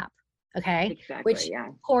like a sap. Okay. Exactly, Which yeah.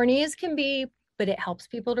 corny as can be, but it helps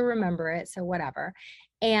people to remember it. So whatever.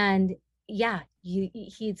 And yeah,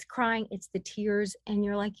 he's crying. It's the tears. And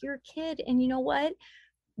you're like, you're a kid. And you know what?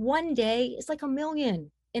 One day is like a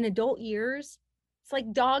million in adult years. It's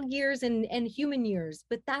like dog years and human years.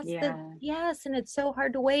 But that's yes. And it's so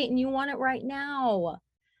hard to wait. And you want it right now.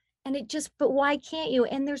 And it just, but why can't you?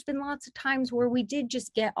 And there's been lots of times where we did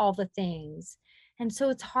just get all the things. And so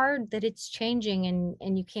it's hard that it's changing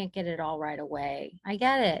and you can't get it all right away. I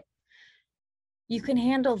get it. You can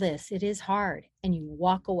handle this. It is hard. And you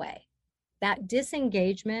walk away. That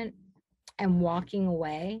disengagement and walking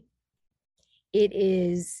away, it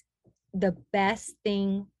is the best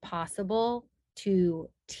thing possible to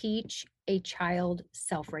teach a child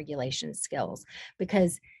self-regulation skills.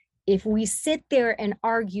 Because if we sit there and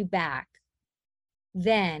argue back,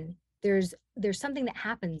 then there's something that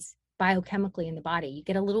happens biochemically in the body. You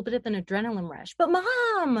get a little bit of an adrenaline rush. But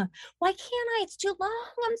mom, why can't I? It's too long.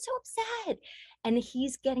 I'm so upset. And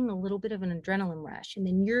he's getting a little bit of an adrenaline rush. And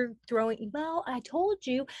then you're throwing, well, I told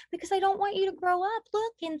you because I don't want you to grow up.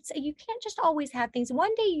 Look, and so you can't just always have things.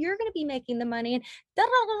 One day you're going to be making the money and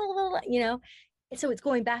you know. So it's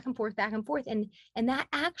going back and forth, back and forth. And that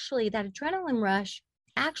actually, that adrenaline rush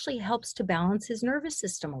actually helps to balance his nervous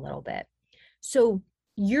system a little bit. So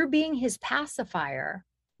you're being his pacifier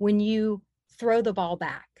when you throw the ball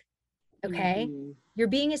back. Okay. You're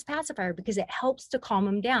being his pacifier because it helps to calm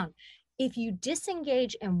him down. If you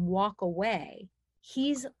disengage and walk away,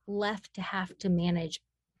 he's left to have to manage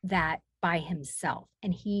that by himself.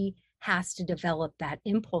 And he has to develop that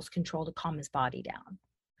impulse control to calm his body down.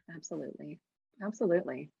 Absolutely.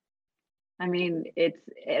 Absolutely. I mean, it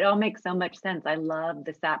all makes so much sense. I love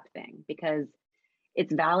the SAP thing because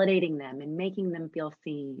it's validating them and making them feel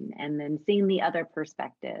seen, and then seeing the other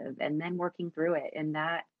perspective and then working through it. And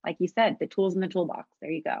that, like you said, the tools in the toolbox, there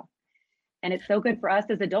you go. And it's so good for us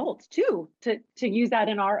as adults too, to use that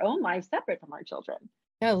in our own lives separate from our children.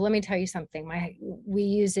 Oh, let me tell you something. We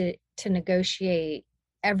use it to negotiate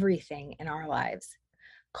everything in our lives.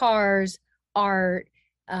 Cars, art,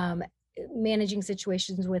 managing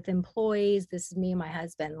situations with employees. This is me and my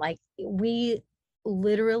husband. Like we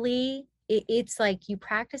literally, it's like you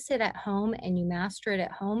practice it at home and you master it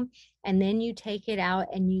at home, and then you take it out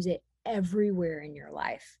and use it everywhere in your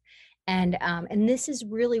life. And this is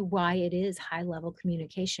really why it is high level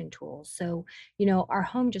communication tools. So, you know, our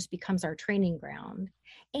home just becomes our training ground,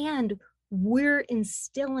 and we're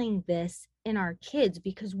instilling this in our kids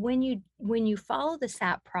because when you follow the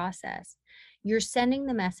SAP process, you're sending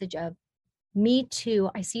the message of, me too,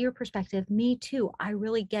 I see your perspective, me too, I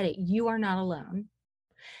really get it, you are not alone.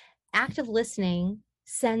 Active listening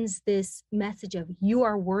sends this message of, you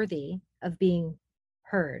are worthy of being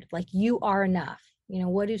heard, like you are enough. You know,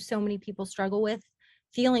 what do so many people struggle with?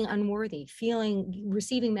 Feeling unworthy,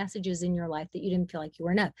 receiving messages in your life that you didn't feel like you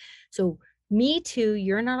were enough. So me too,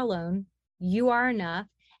 you're not alone, you are enough.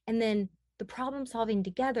 And then the problem solving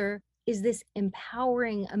together is this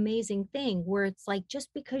empowering, amazing thing where it's like, just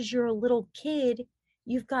because you're a little kid,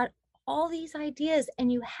 you've got all these ideas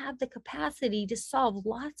and you have the capacity to solve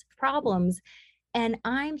lots of problems. And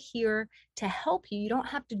I'm here to help you. You don't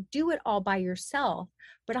have to do it all by yourself,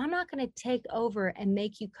 but I'm not going to take over and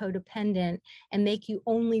make you codependent and make you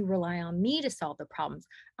only rely on me to solve the problems.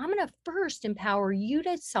 I'm going to first empower you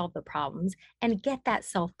to solve the problems and get that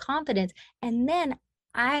self-confidence. And then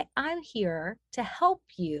I'm here to help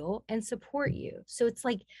you and support you. So it's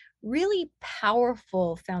like really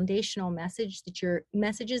powerful foundational messages that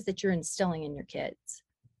you're instilling in your kids.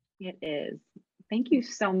 It is. Thank you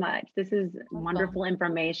so much. This is wonderful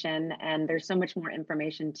information, and there's so much more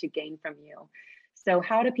information to gain from you. So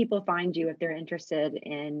how do people find you if they're interested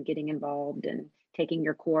in getting involved and taking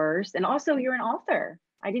your course? And also, you're an author.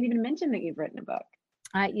 I didn't even mention that you've written a book.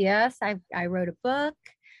 Yes, I wrote a book.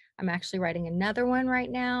 I'm actually writing another one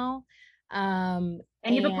right now. And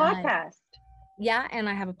you have a podcast. Yeah, and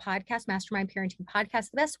I have a podcast, Mastermind Parenting Podcast.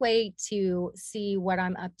 The best way to see what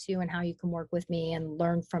I'm up to and how you can work with me and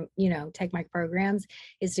learn from, take my programs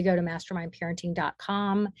is to go to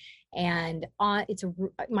mastermindparenting.com. And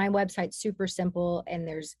my website's super simple, and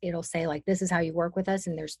it'll say like, this is how you work with us.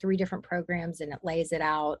 And there's 3 different programs, and it lays it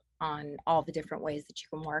out on all the different ways that you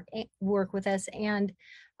can work with us. And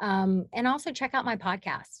also check out my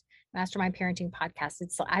podcast, Mastermind Parenting Podcast.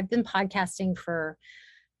 I've been podcasting for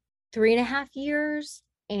 3.5 years,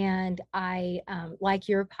 and I like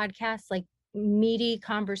your podcast, like meaty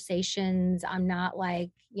conversations. I'm not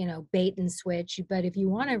like, bait and switch, but if you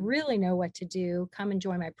want to really know what to do, come and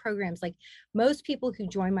join my programs. Like most people who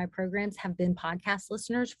join my programs have been podcast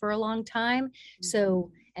listeners for a long time. So,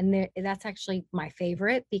 and that's actually my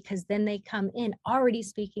favorite, because then they come in already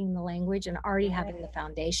speaking the language and already having the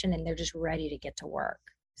foundation, and they're just ready to get to work.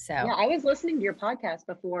 So yeah, I was listening to your podcast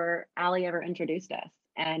before Allie ever introduced us.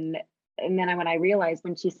 And then when I realized,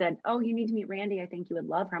 when she said, "Oh, you need to meet Randy, I think you would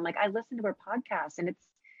love her," I'm like, I listened to her podcast, and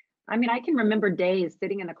I can remember days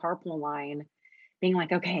sitting in the carpool line being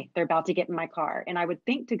like, okay, they're about to get in my car. And I would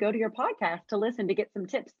think to go to your podcast to listen, to get some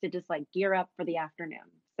tips to just like gear up for the afternoon.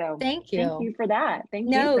 So thank you. Thank you for that.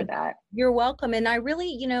 Thank you for that. You're welcome. And I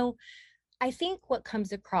really, I think what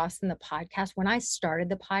comes across in the podcast, when I started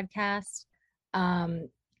the podcast,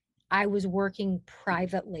 I was working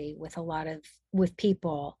privately with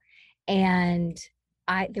people, and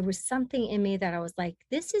there was something in me that I was like,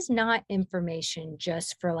 this is not information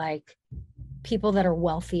just for like people that are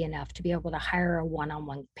wealthy enough to be able to hire a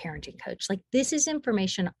one-on-one parenting coach. Like, this is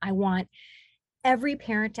information I want every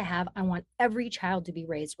parent to have. I want every child to be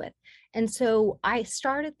raised with. And so I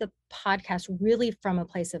started the podcast really from a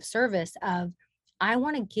place of service of, I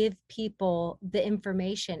want to give people the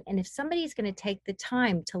information. And if somebody's going to take the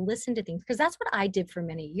time to listen to things, because that's what I did for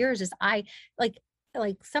many years, is I like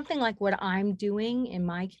something like what I'm doing in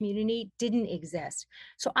my community didn't exist.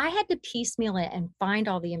 So I had to piecemeal it and find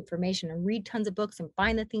all the information and read tons of books and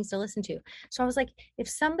find the things to listen to. So I was like, if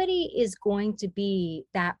somebody is going to be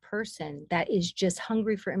that person that is just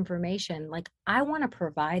hungry for information, like, I want to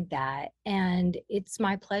provide that. And it's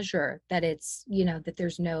my pleasure that it's, that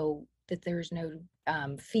there's no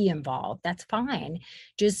fee involved. That's fine.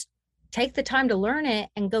 Just take the time to learn it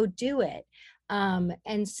and go do it.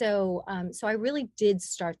 So I really did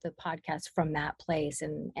start the podcast from that place.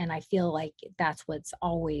 And I feel like that's what's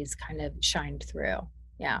always kind of shined through.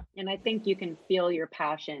 Yeah. And I think you can feel your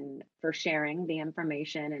passion for sharing the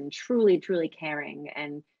information and truly, truly caring,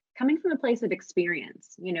 and coming from a place of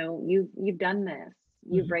experience. You've done this,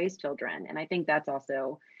 you've raised children. And I think that's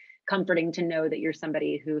also comforting to know that you're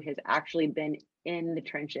somebody who has actually been in the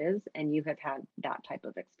trenches and you have had that type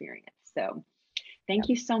of experience. So thank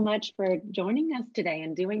you so much for joining us today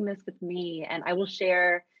and doing this with me. And I will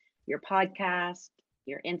share your podcast,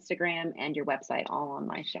 your Instagram, and your website all on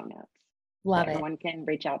my show notes. Love it. Everyone can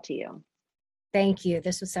reach out to you. Thank you.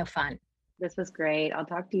 This was so fun. This was great. I'll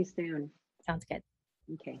talk to you soon. Sounds good.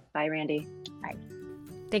 Okay. Bye, Randy. Bye.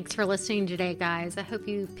 Thanks for listening today, guys. I hope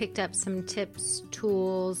you picked up some tips,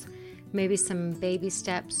 tools, maybe some baby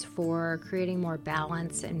steps for creating more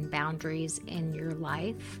balance and boundaries in your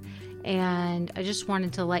life. And I just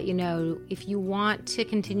wanted to let you know, if you want to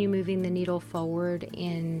continue moving the needle forward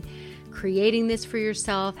in creating this for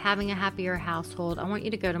yourself, having a happier household, I want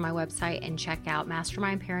you to go to my website and check out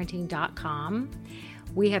mastermindparenting.com.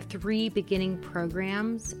 We have 3 beginning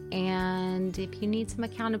programs, and if you need some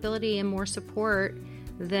accountability and more support,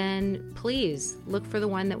 then please look for the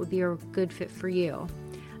one that would be a good fit for you.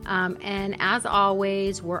 And as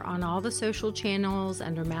always, we're on all the social channels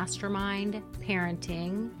under Mastermind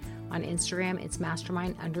Parenting. On Instagram, it's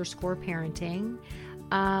mastermind_parenting.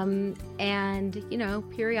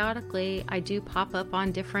 And, periodically I do pop up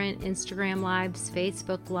on different Instagram lives,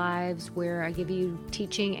 Facebook lives, where I give you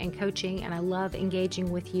teaching and coaching, and I love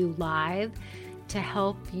engaging with you live to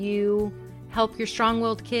help you help your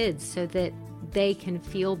strong-willed kids so that they can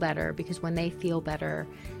feel better, because when they feel better,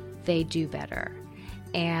 they do better.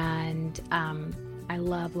 And I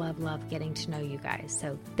love, love, love getting to know you guys.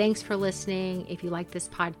 So thanks for listening. If you like this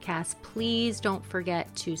podcast, please don't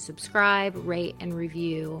forget to subscribe, rate, and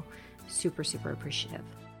review. Super, super appreciative.